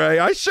Tigre?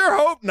 I sure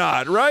hope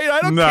not, right?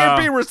 Can't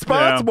be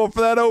responsible for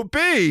that OB.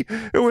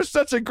 It was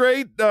such a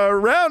great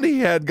round he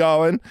had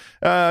going.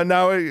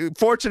 Now,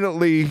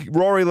 fortunately,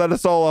 Rory let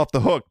us all off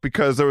the hook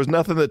because there was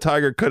nothing that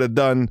Tiger could have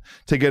done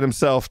to get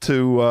himself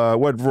to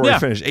what Rory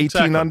finished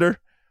 18 under.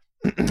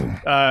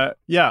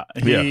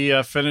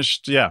 He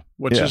finished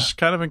which is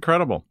kind of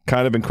incredible.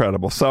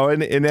 So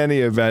in any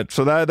event,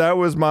 so that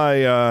was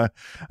my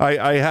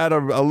I had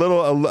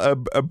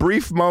a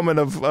brief moment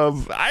of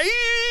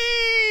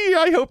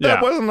I hope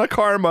that wasn't a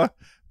karma,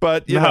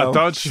 But you know,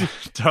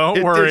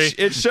 don't worry.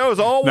 It shows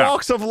all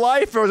walks of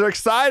life are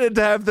excited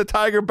to have the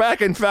Tiger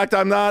back. In fact,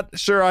 I'm not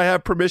sure I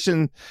have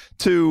permission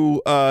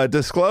to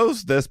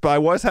disclose this, but I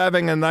was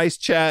having a nice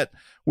chat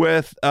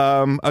with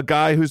a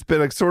guy who's been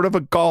a sort of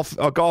a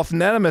golf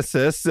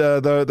nemesis,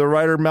 the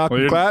writer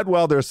Malcolm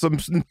Gladwell. There's some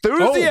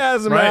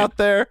enthusiasm out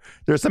there.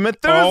 There's some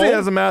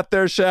enthusiasm out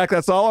there, Shaq.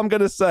 That's all I'm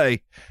going to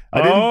say.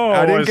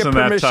 I didn't get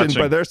permission,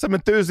 but there's some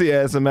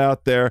enthusiasm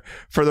out there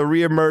for the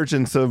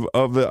reemergence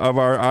of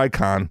our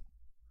icon.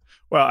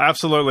 Well,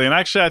 absolutely. And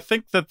actually, I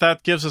think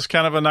that gives us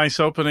kind of a nice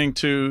opening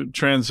to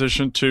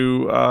transition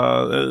to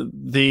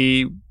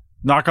the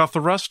Knock Off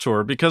the Rust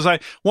tour, because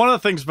one of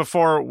the things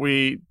before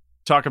we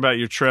talk about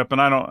your trip,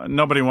 and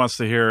nobody wants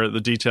to hear the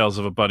details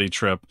of a buddy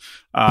trip.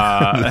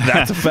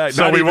 That's a fact.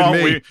 So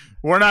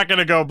we're not going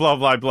to go blow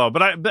by blow.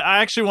 But I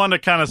actually wanted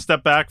to kind of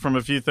step back from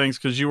a few things,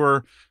 because you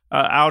were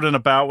out and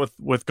about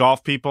with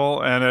golf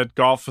people and at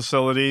golf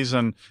facilities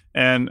and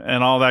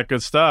all that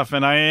good stuff.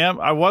 And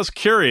I was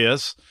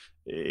curious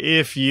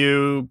if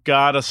you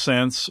got a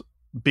sense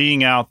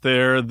being out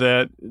there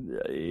that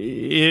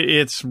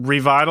it's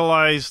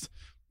revitalized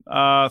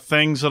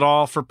things at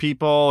all for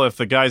people, if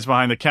the guys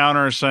behind the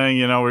counter are saying,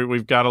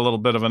 we've got a little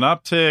bit of an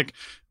uptick,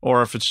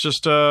 or if it's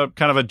just a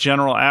kind of a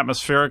general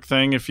atmospheric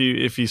thing, if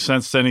you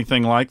sensed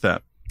anything like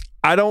that.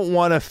 I don't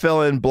want to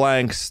fill in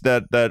blanks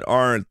that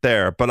aren't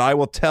there, but I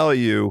will tell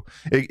you,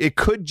 it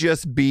could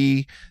just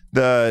be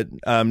the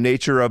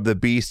nature of the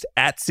beast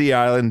at Sea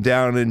Island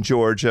down in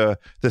Georgia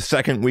the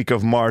second week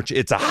of March.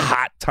 It's a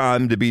hot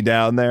time to be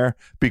down there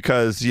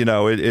because,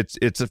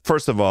 it's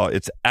first of all,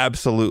 it's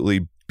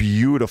absolutely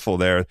beautiful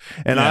there.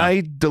 And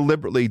I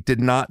deliberately did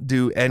not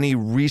do any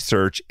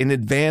research in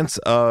advance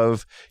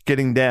of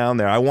getting down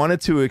there. I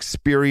wanted to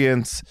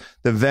experience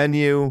the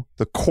venue,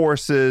 the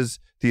courses,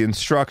 the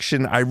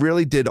instruction. I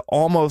really did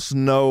almost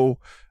no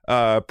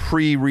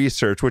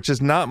pre-research, which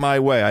is not my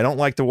way. I don't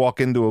like to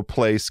walk into a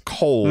place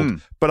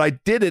cold, but I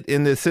did it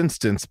in this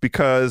instance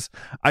because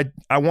I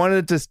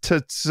wanted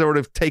to sort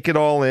of take it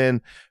all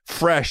in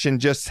fresh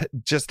and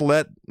just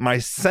let my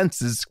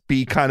senses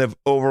be kind of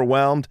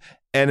overwhelmed.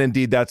 And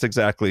indeed, that's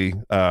exactly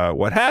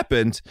what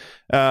happened.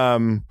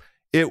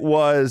 It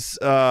was,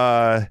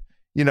 an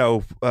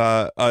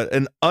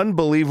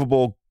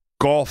unbelievable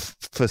golf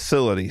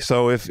facility.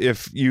 So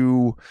if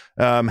you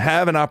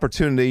have an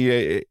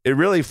opportunity, it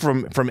really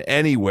from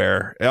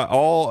anywhere,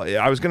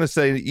 I was going to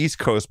say the East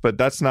Coast, but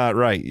that's not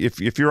right.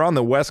 If you're on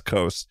the West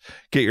Coast,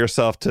 get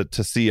yourself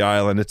to Sea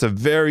Island. It's a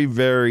very,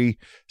 very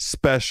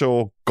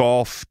special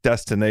golf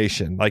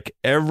destination. Like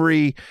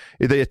the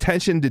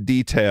attention to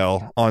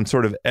detail on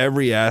sort of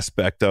every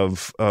aspect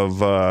of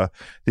the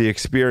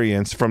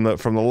experience, from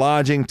the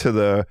lodging to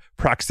the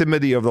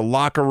proximity of the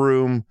locker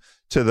room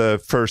to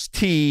the first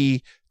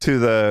tee to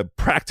the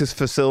practice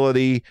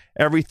facility,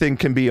 everything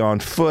can be on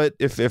foot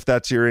if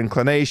that's your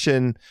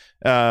inclination.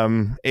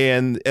 And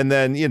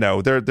then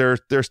they're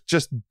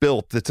just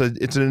built. It's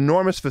an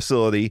enormous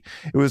facility.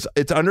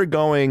 It's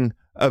undergoing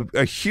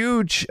a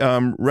huge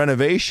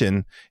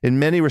renovation in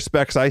many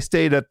respects. I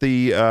stayed at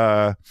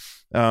the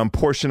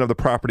portion of the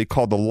property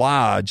called the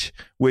Lodge,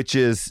 which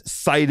is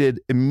sited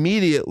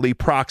immediately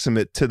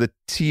proximate to the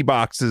tee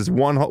boxes.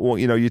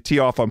 You tee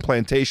off on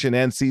Plantation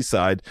and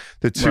Seaside,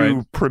 the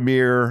two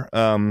premier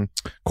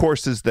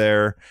courses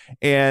there.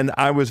 And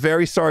I was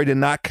very sorry to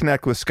not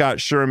connect with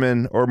Scott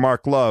Sherman or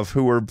Mark Love,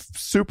 who were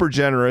super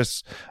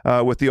generous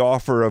with the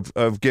offer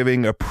of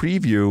giving a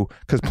preview,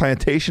 because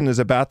Plantation is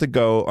about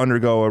to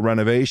undergo a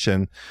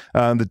renovation.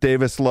 The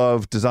Davis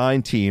Love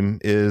design team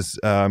is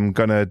going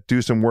to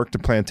do some work to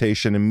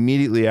Plantation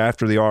immediately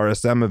after the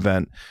RSM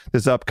event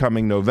this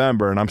upcoming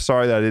November. And I'm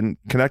sorry that I didn't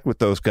connect with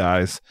those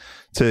guys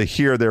to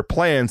hear their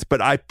plans,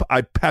 but I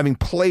having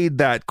played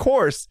that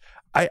course,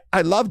 I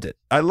loved it.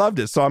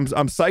 So I'm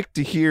psyched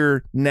to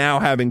hear now,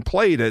 having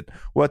played it,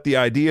 what the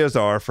ideas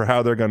are for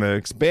how they're going to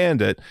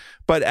expand it.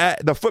 But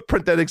the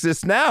footprint that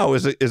exists now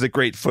is a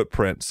great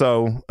footprint.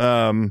 So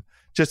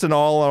just an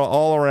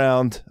all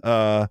around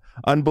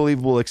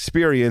unbelievable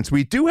experience.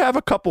 We do have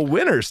a couple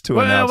winners to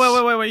announce.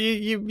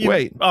 Wait.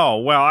 Wait. Oh,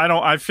 well,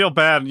 I feel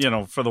bad,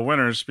 for the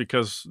winners,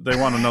 because they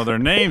want to know their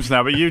names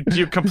now. But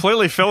you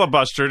completely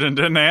filibustered and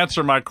didn't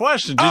answer my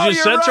question. Did you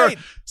censor? Right.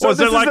 So was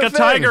there like a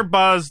Tiger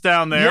buzz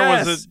down there?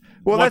 Yes. Was it?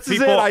 Well, that's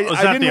it.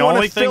 I didn't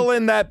want to fill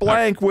in that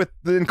blank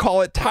and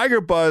call it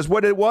Tiger Buzz.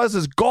 What it was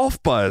is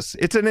Golf Buzz.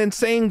 It's an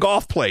insane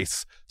golf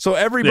place. So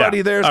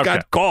everybody there's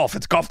got golf.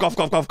 It's golf.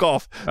 Okay.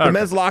 The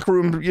men's locker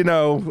room,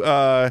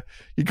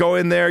 you go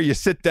in there, you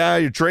sit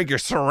down, you drink, you're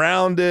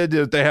surrounded.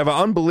 They have an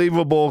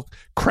unbelievable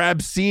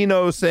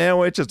Crabsino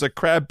sandwich. It's a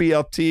crab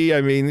BLT.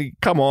 I mean,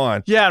 come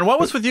on. Yeah, and what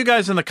was with you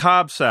guys in the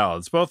Cobb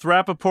salads? Both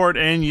Rappaport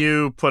and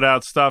you put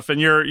out stuff, and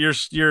your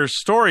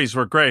stories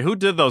were great. Who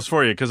did those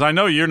for you? Because I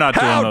know you're not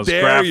doing those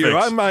graphics. How dare you?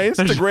 I'm my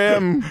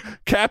Instagram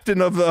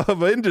captain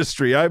of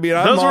industry. I mean,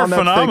 those were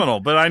phenomenal,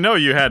 but I know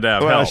you had to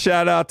have help.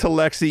 Shout out to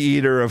Lexi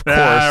Eater, of course.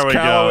 There we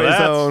Callaway's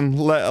go. own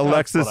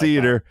Alexis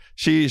Eater.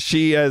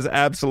 She has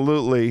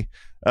absolutely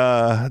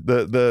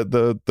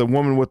the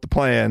woman with the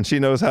plan. She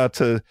knows how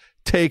to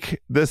take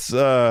this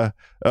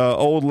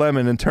old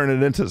lemon and turn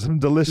it into some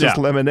delicious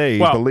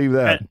lemonade. Well, believe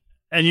that.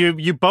 And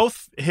you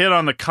both hit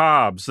on the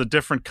cobs, the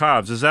different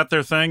cobs. Is that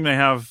their thing? They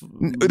have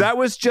that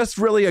was just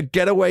really a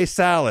getaway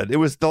salad. It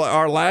was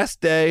our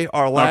last day,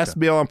 our last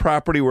meal on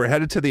property. We're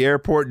headed to the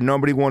airport, and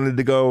nobody wanted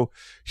to go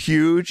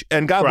huge.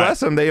 And God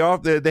bless them, they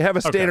have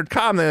a standard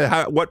cob.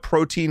 What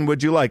protein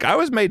would you like? I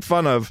was made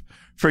fun of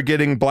for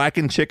getting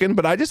blackened chicken,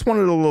 but I just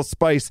wanted a little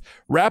spice.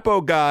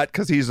 Rappo got,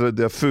 because he's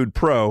the food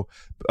pro,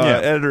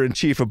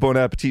 editor-in-chief of Bon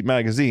Appetit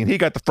magazine, he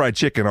got the fried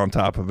chicken on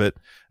top of it.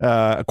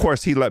 Of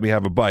course, he let me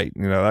have a bite.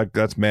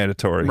 That's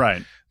mandatory.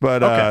 Right. But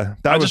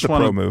that was the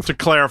pro move. To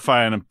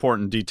clarify an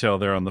important detail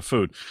there on the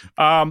food.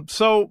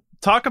 So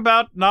talk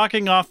about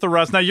knocking off the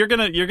rust. Now you're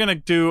gonna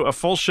do a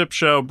full ship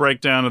show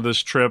breakdown of this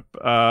trip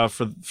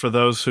for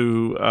those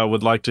who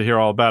would like to hear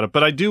all about it.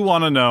 But I do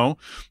want to know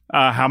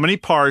how many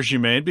pars you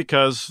made,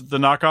 because the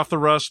Knock Off the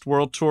Rust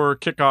World Tour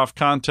kickoff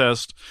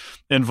contest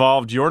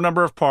involved your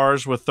number of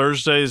pars with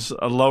Thursday's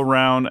low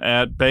round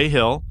at Bay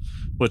Hill,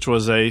 which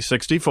was a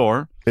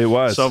 64. It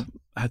was. So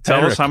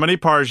tell us how many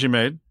pars you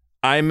made.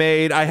 I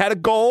had a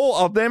goal.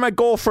 I'll name my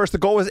goal first. The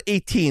goal was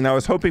 18. I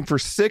was hoping for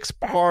 6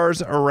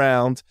 pars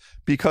around,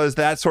 because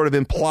that sort of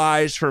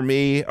implies for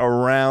me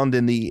around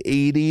in the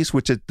 80s,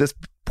 which at this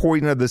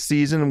point of the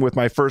season, with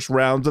my first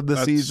rounds of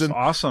the season,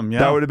 awesome. Yeah,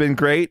 that would have been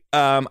great.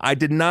 I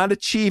did not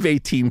achieve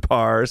 18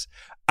 pars.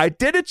 I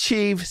did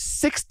achieve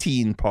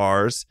 16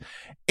 pars.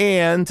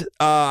 And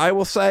I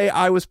will say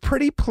I was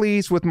pretty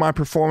pleased with my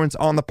performance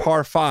on the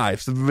par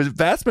 5s. The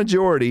vast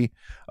majority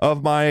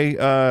of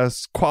my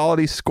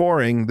quality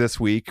scoring last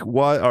week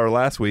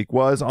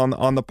was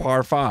on the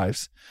par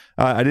 5s.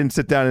 I didn't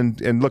sit down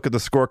and look at the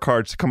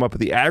scorecards to come up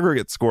with the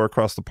aggregate score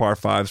across the par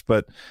 5s,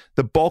 but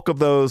the bulk of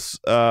those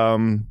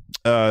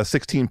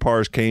 16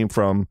 pars came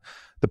from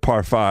the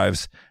par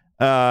 5s.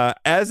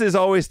 As is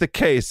always the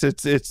case,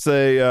 it's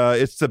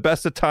the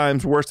best of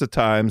times, worst of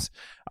times.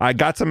 I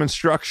got some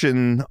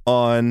instruction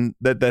on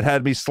that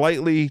had me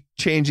slightly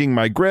changing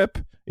my grip.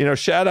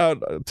 Shout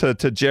out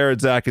to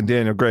Jared, Zach, and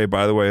Daniel Gray,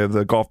 by the way, of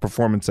the Golf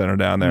Performance Center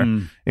down there.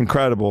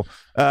 Incredible.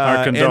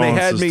 Our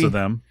condolences to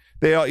them.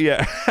 They all,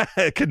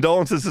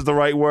 condolences is the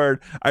right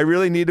word. I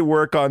really need to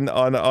work on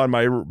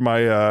my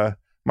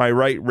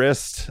right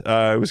wrist.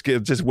 It was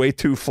just way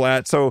too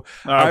flat. So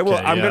I'm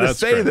going to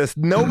say this.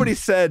 Nobody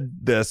said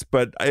this,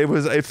 but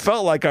it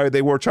felt like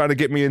they were trying to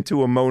get me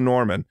into a Mo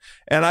Norman.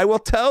 And I will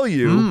tell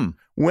you,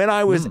 when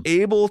I was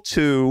able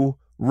to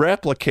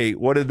replicate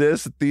what it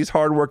is that these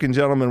hardworking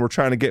gentlemen were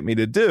trying to get me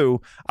to do,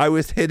 I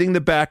was hitting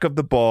the back of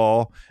the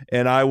ball,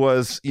 and I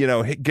was,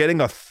 getting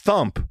a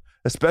thump,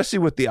 especially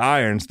with the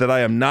irons, that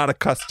I am not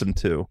accustomed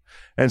to.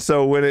 And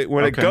so when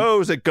it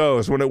goes, it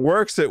goes. When it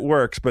works,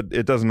 but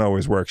it doesn't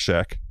always work,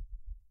 Shaq.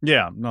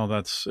 Yeah, no,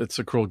 it's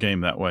a cruel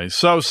game that way.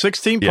 So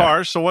 16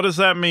 pars. So what does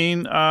that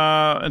mean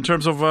in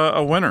terms of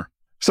a winner?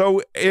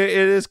 So it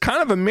is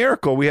kind of a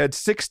miracle. We had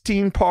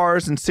 16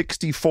 pars and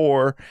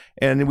 64,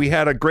 and we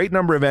had a great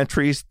number of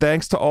entries.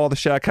 Thanks to all the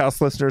Shack House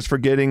listeners for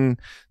getting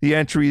the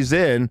entries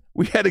in.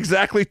 We had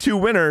exactly 2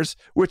 winners,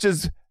 which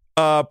is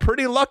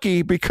pretty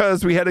lucky,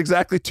 because we had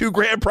exactly 2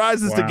 grand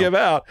prizes to give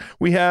out.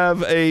 We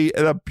have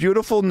a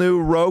beautiful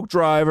new Rogue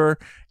driver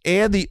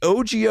and the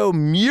OGO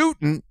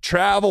Mutant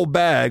travel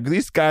bag.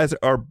 These guys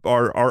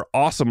are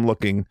awesome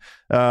looking.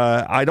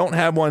 I don't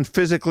have one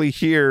physically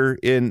here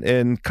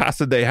in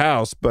Casa de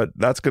House, but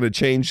that's going to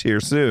change here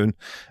soon.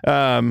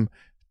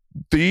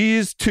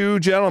 These 2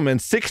 gentlemen,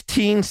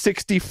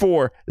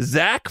 1664,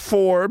 Zach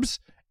Forbes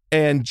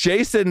and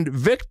Jason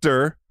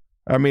Victor.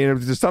 I mean,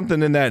 there's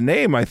something in that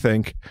name, I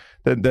think,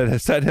 that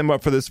has set him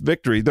up for this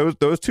victory.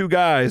 Those 2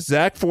 guys,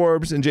 Zach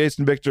Forbes and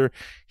Jason Victor,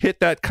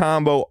 hit that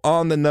combo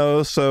on the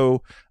nose.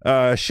 So,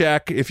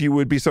 Shaq, if you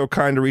would be so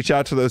kind to reach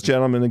out to those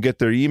gentlemen and get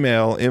their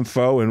email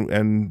info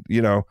and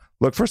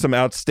look for some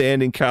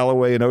outstanding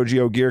Callaway and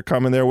OGO gear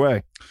coming their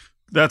way.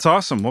 That's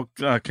awesome. Well,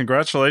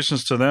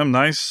 congratulations to them.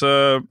 Nice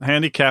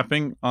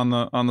handicapping on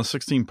the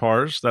 16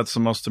 pars. That's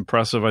the most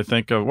impressive, I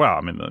think.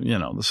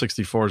 The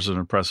 64 is an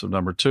impressive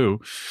number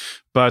too.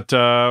 But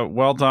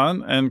well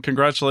done, and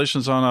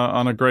congratulations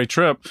on a great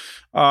trip.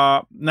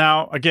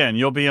 Now, again,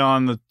 you'll be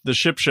on the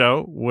ship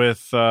show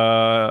with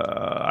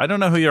I don't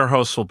know who your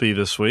hosts will be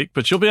this week,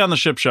 but you'll be on the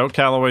ship show,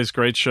 Callaway's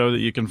great show that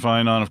you can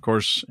find on, of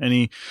course,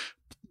 any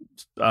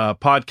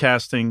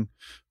podcasting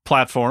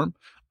platform.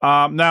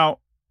 Now.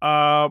 We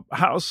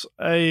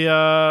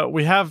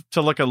have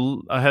to look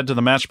ahead to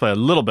the match play a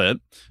little bit.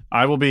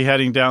 I will be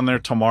heading down there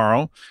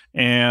tomorrow,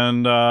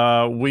 and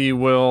we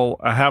will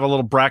have a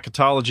little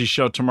bracketology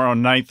show tomorrow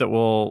night that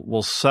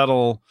will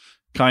settle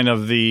kind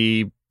of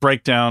the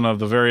breakdown of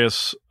the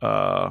various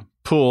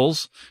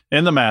pools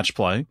in the match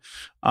play.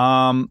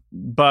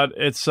 But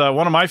it's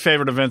one of my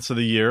favorite events of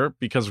the year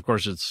because, of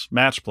course, it's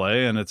match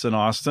play and it's in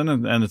Austin,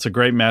 and it's a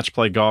great match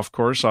play golf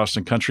course,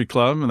 Austin Country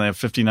Club, and they have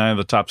 59 of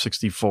the top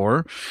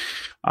 64.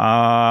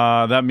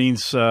 That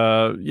means,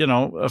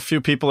 a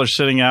few people are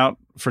sitting out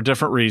for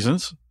different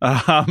reasons.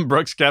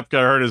 Brooks Koepka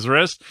hurt his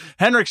wrist.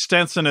 Henrik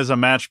Stenson is a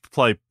match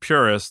play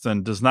purist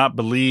and does not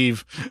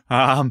believe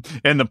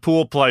in the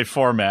pool play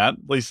format.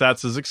 At least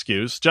that's his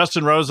excuse.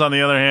 Justin Rose, on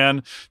the other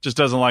hand, just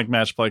doesn't like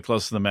match play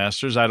close to the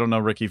Masters. I don't know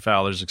Ricky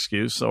Fowler's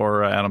excuse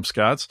or Adam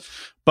Scott's.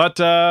 But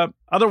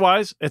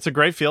otherwise, it's a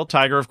great field.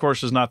 Tiger, of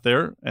course, is not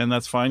there, and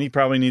that's fine. He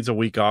probably needs a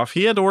week off.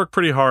 He had to work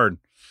pretty hard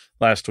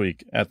last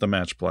week at the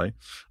match play.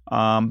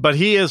 But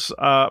he is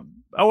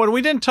and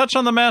we didn't touch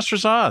on the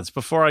Masters odds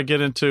before I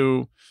get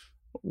into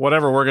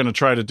whatever we're going to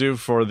try to do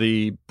for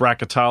the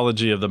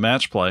bracketology of the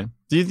match play.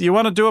 Do you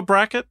want to do a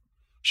bracket?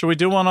 Should we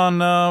do one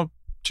on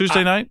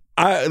Tuesday night?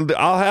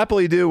 I'll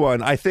happily do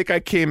one. I think I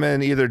came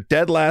in either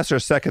dead last or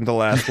second to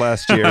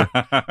last year.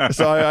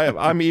 So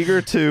I'm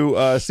eager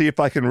to see if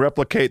I can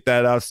replicate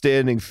that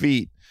outstanding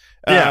feat.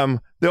 Yeah.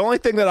 The only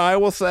thing that I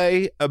will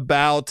say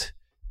about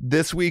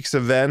this week's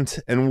event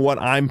and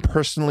what I'm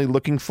personally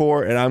looking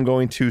for, and I'm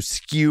going to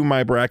skew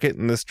my bracket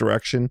in this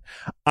direction,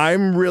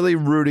 I'm really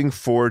rooting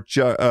for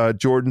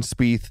Jordan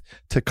Spieth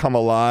to come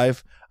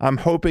alive. I'm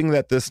hoping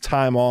that this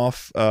time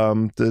off,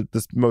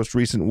 this most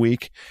recent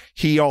week,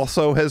 he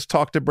also has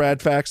talked to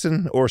Brad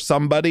Faxon or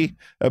somebody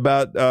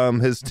about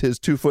his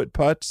 2-foot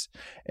putts,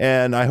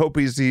 and I hope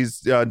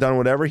he's done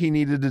whatever he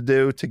needed to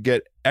do to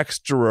get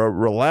extra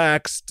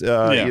relaxed.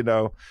 I'm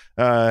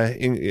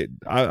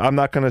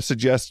not going to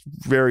suggest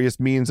various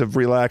means of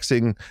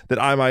relaxing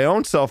that I my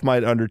own self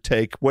might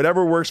undertake.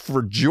 Whatever works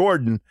for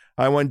Jordan,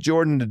 I want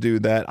Jordan to do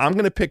that. I'm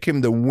going to pick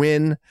him to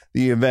win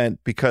the event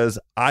because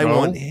I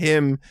want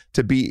him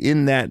to be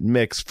in that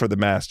mix for the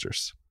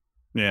Masters.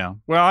 Yeah.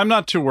 Well, I'm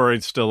not too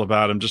worried still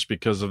about him just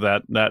because of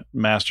that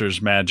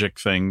Masters magic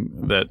thing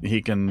that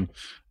he can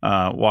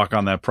walk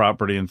on that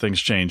property and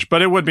things change.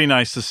 But it would be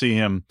nice to see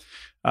him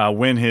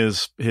win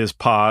his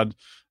pod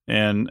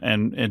and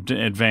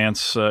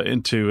advance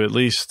into at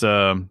least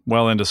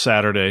well into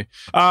Saturday.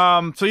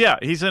 So yeah,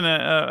 he's in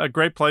a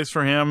great place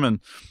for him, and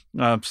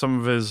some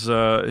of his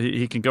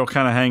he can go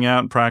kind of hang out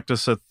and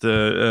practice at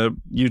the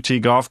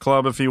UT Golf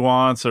Club if he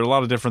wants. There are a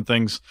lot of different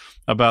things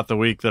about the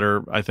week that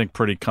are, I think,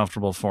 pretty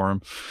comfortable for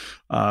him.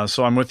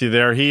 So I'm with you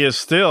there. He is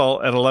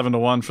still at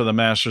 11-1 for the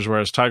Masters,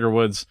 whereas Tiger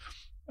Woods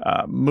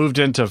moved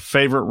into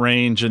favorite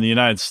range in the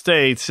United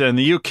States. And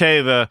the UK,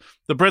 the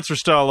Brits are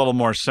still a little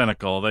more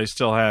cynical. They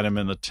still had him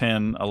in the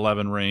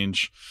 10-11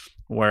 range,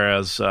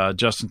 whereas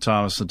Justin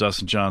Thomas and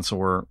Dustin Johnson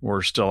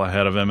were still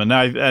ahead of him.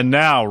 And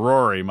now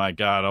Rory, my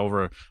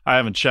God, I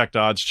haven't checked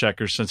odds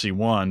checkers since he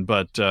won,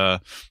 but I'm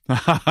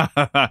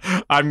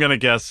going to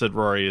guess that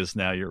Rory is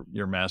now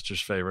your Masters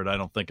favorite. I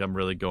don't think I'm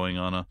really going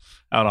out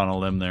on a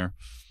limb there.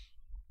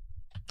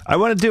 I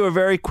want to do a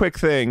very quick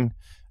thing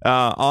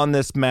on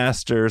this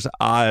Masters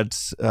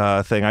odds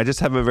thing. I just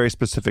have a very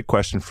specific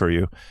question for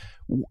you.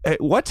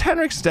 What's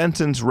Henrik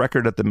Stenson's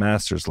record at the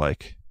Masters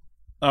like?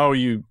 Oh,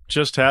 you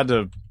just had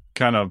to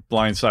kind of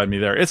blindside me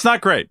there. It's not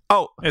great.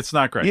 Oh, it's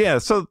not great. Yeah,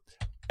 so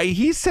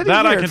he's sitting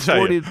that here I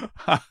can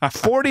at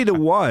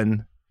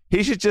 40-1.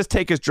 He should just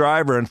take his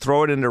driver and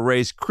throw it into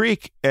Race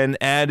Creek and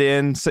add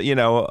in,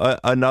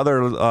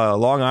 another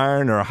long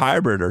iron or a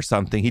hybrid or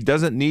something. He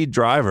doesn't need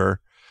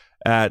driver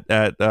at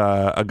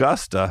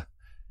Augusta.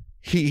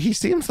 He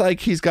seems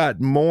like he's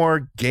got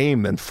more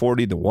game than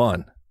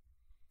 40-1.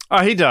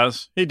 He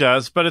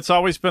does, but it's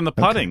always been the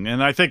putting,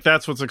 and I think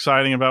that's what's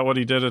exciting about what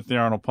he did at the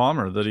Arnold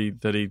Palmer, that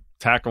he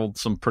tackled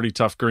some pretty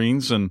tough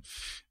greens and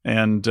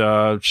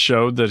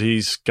showed that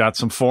he's got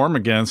some form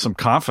again, some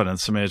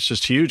confidence. I mean, it's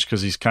just huge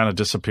because he's kind of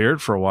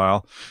disappeared for a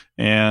while,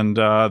 and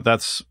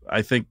that's,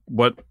 I think,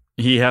 what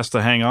he has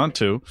to hang on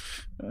to,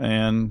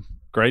 and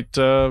great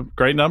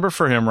number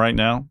for him right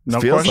now.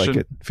 No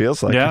question.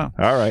 Feels like it.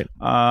 All right.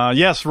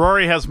 Yes,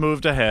 Rory has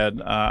moved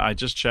ahead. I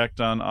just checked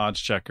on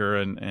Odds Checker,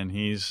 and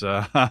he's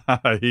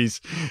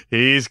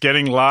he's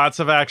getting lots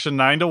of action.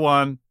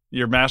 9-1.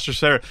 Your Masters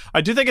favorite.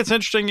 I do think it's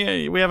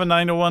interesting. We have a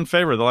 9-1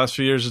 favorite. The last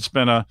few years, it's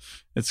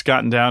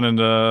gotten down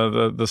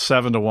into the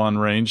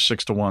 7-1 range,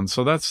 6-1.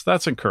 So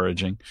that's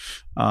encouraging.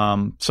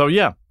 So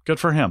yeah. Good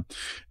for him.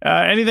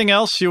 Anything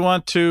else you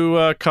want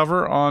to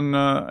cover on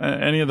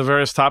any of the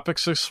various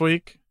topics this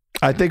week?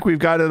 I think we've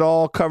got it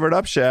all covered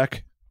up,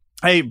 Shaq.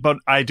 Hey, but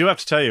I do have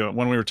to tell you,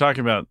 when we were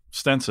talking about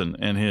Stenson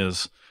and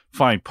his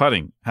fine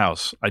putting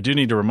house, I do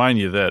need to remind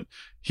you that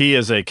he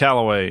is a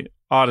Callaway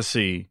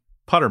Odyssey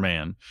putter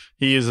man.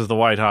 He uses the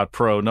White Hot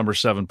Pro number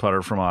 7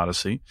 putter from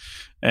Odyssey.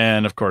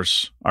 And, of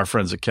course, our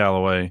friends at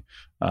Callaway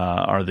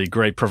are the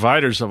great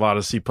providers of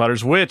Odyssey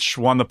putters, which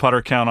won the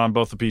putter count on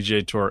both the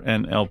PGA Tour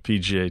and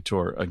LPGA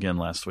Tour again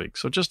last week.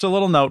 So just a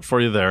little note for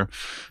you there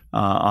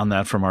on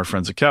that from our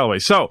friends at Callaway.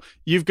 So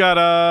you've got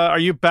are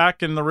you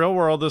back in the real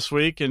world this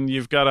week, and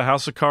you've got a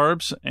house of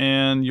carbs,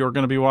 and you're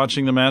going to be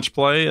watching the match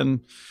play and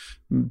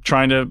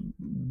trying to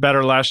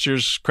better last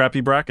year's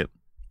crappy bracket,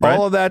 right?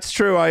 All of that's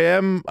true. I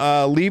am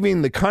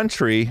leaving the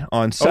country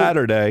on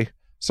Saturday.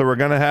 So we're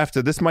gonna have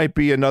to. This might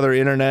be another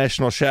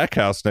international Shack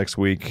House next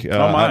week.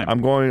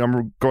 I'm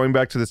going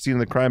back to the scene of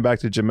the crime, back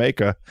to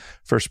Jamaica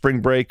for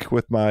spring break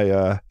with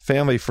my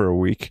family for a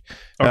week.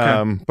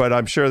 Okay. But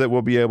I'm sure that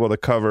we'll be able to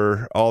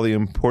cover all the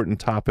important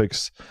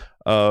topics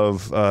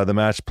of the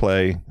match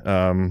play,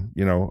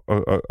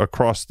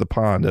 across the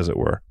pond, as it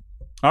were.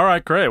 All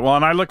right, great. Well,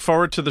 and I look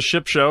forward to the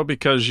ship show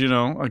because,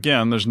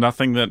 again, there's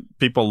nothing that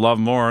people love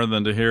more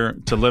than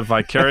to live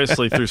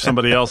vicariously through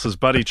somebody else's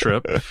buddy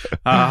trip.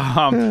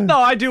 No,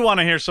 I do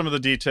want to hear some of the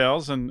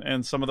details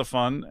and some of the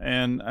fun,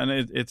 and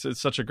it's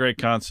such a great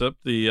concept,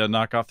 the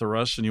knock off the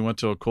rush, and you went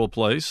to a cool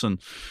place, and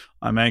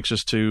I'm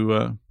anxious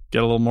to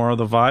get a little more of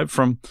the vibe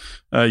from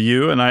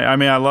you. And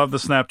I love the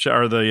Snapchat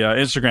or the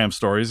Instagram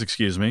stories.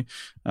 Excuse me.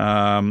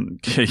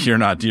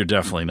 You're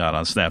definitely not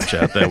on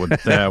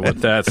Snapchat.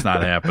 That's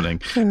not happening.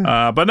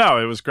 But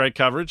no, it was great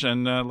coverage,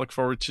 and look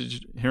forward to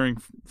hearing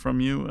from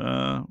you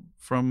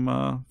from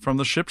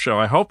the ship show.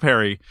 I hope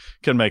Harry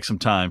can make some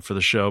time for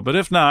the show, but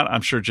if not,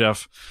 I'm sure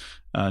Jeff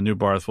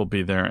Newbarth will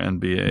be there and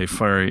be a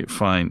very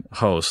fine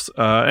host.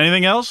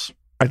 Anything else?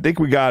 I think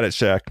we got it,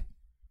 Shaq.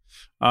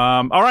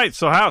 All right,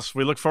 so House,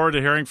 we look forward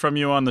to hearing from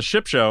you on the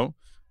ship show.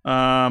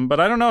 But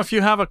I don't know if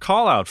you have a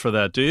call out for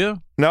that, do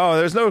you? No,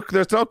 there's no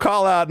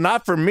call out.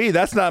 Not for me.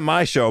 That's not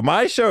my show.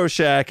 My show,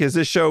 Shaq, is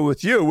this show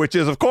with you, which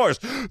is, of course,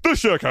 the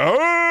Shack House,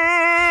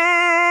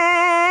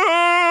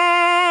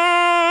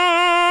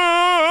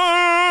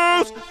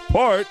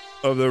 part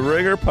of the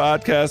Ringer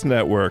Podcast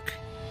Network.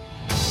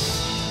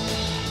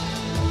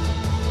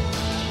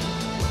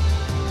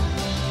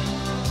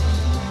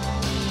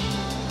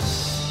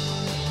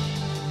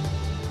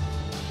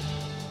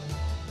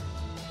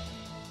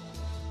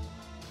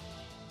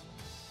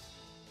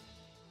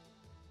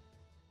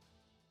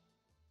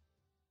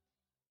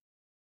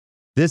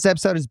 This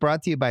episode is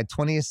brought to you by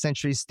 20th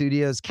Century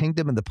Studios'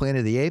 Kingdom of the Planet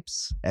of the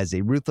Apes. As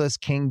a ruthless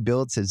king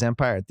builds his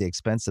empire at the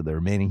expense of the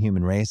remaining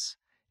human race,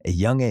 a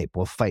young ape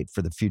will fight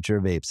for the future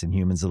of apes and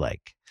humans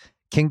alike.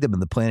 Kingdom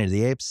of the Planet of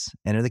the Apes.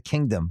 Enter the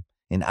kingdom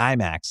in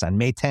IMAX on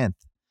May 10th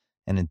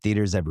and in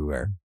theaters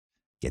everywhere.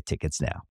 Get tickets now.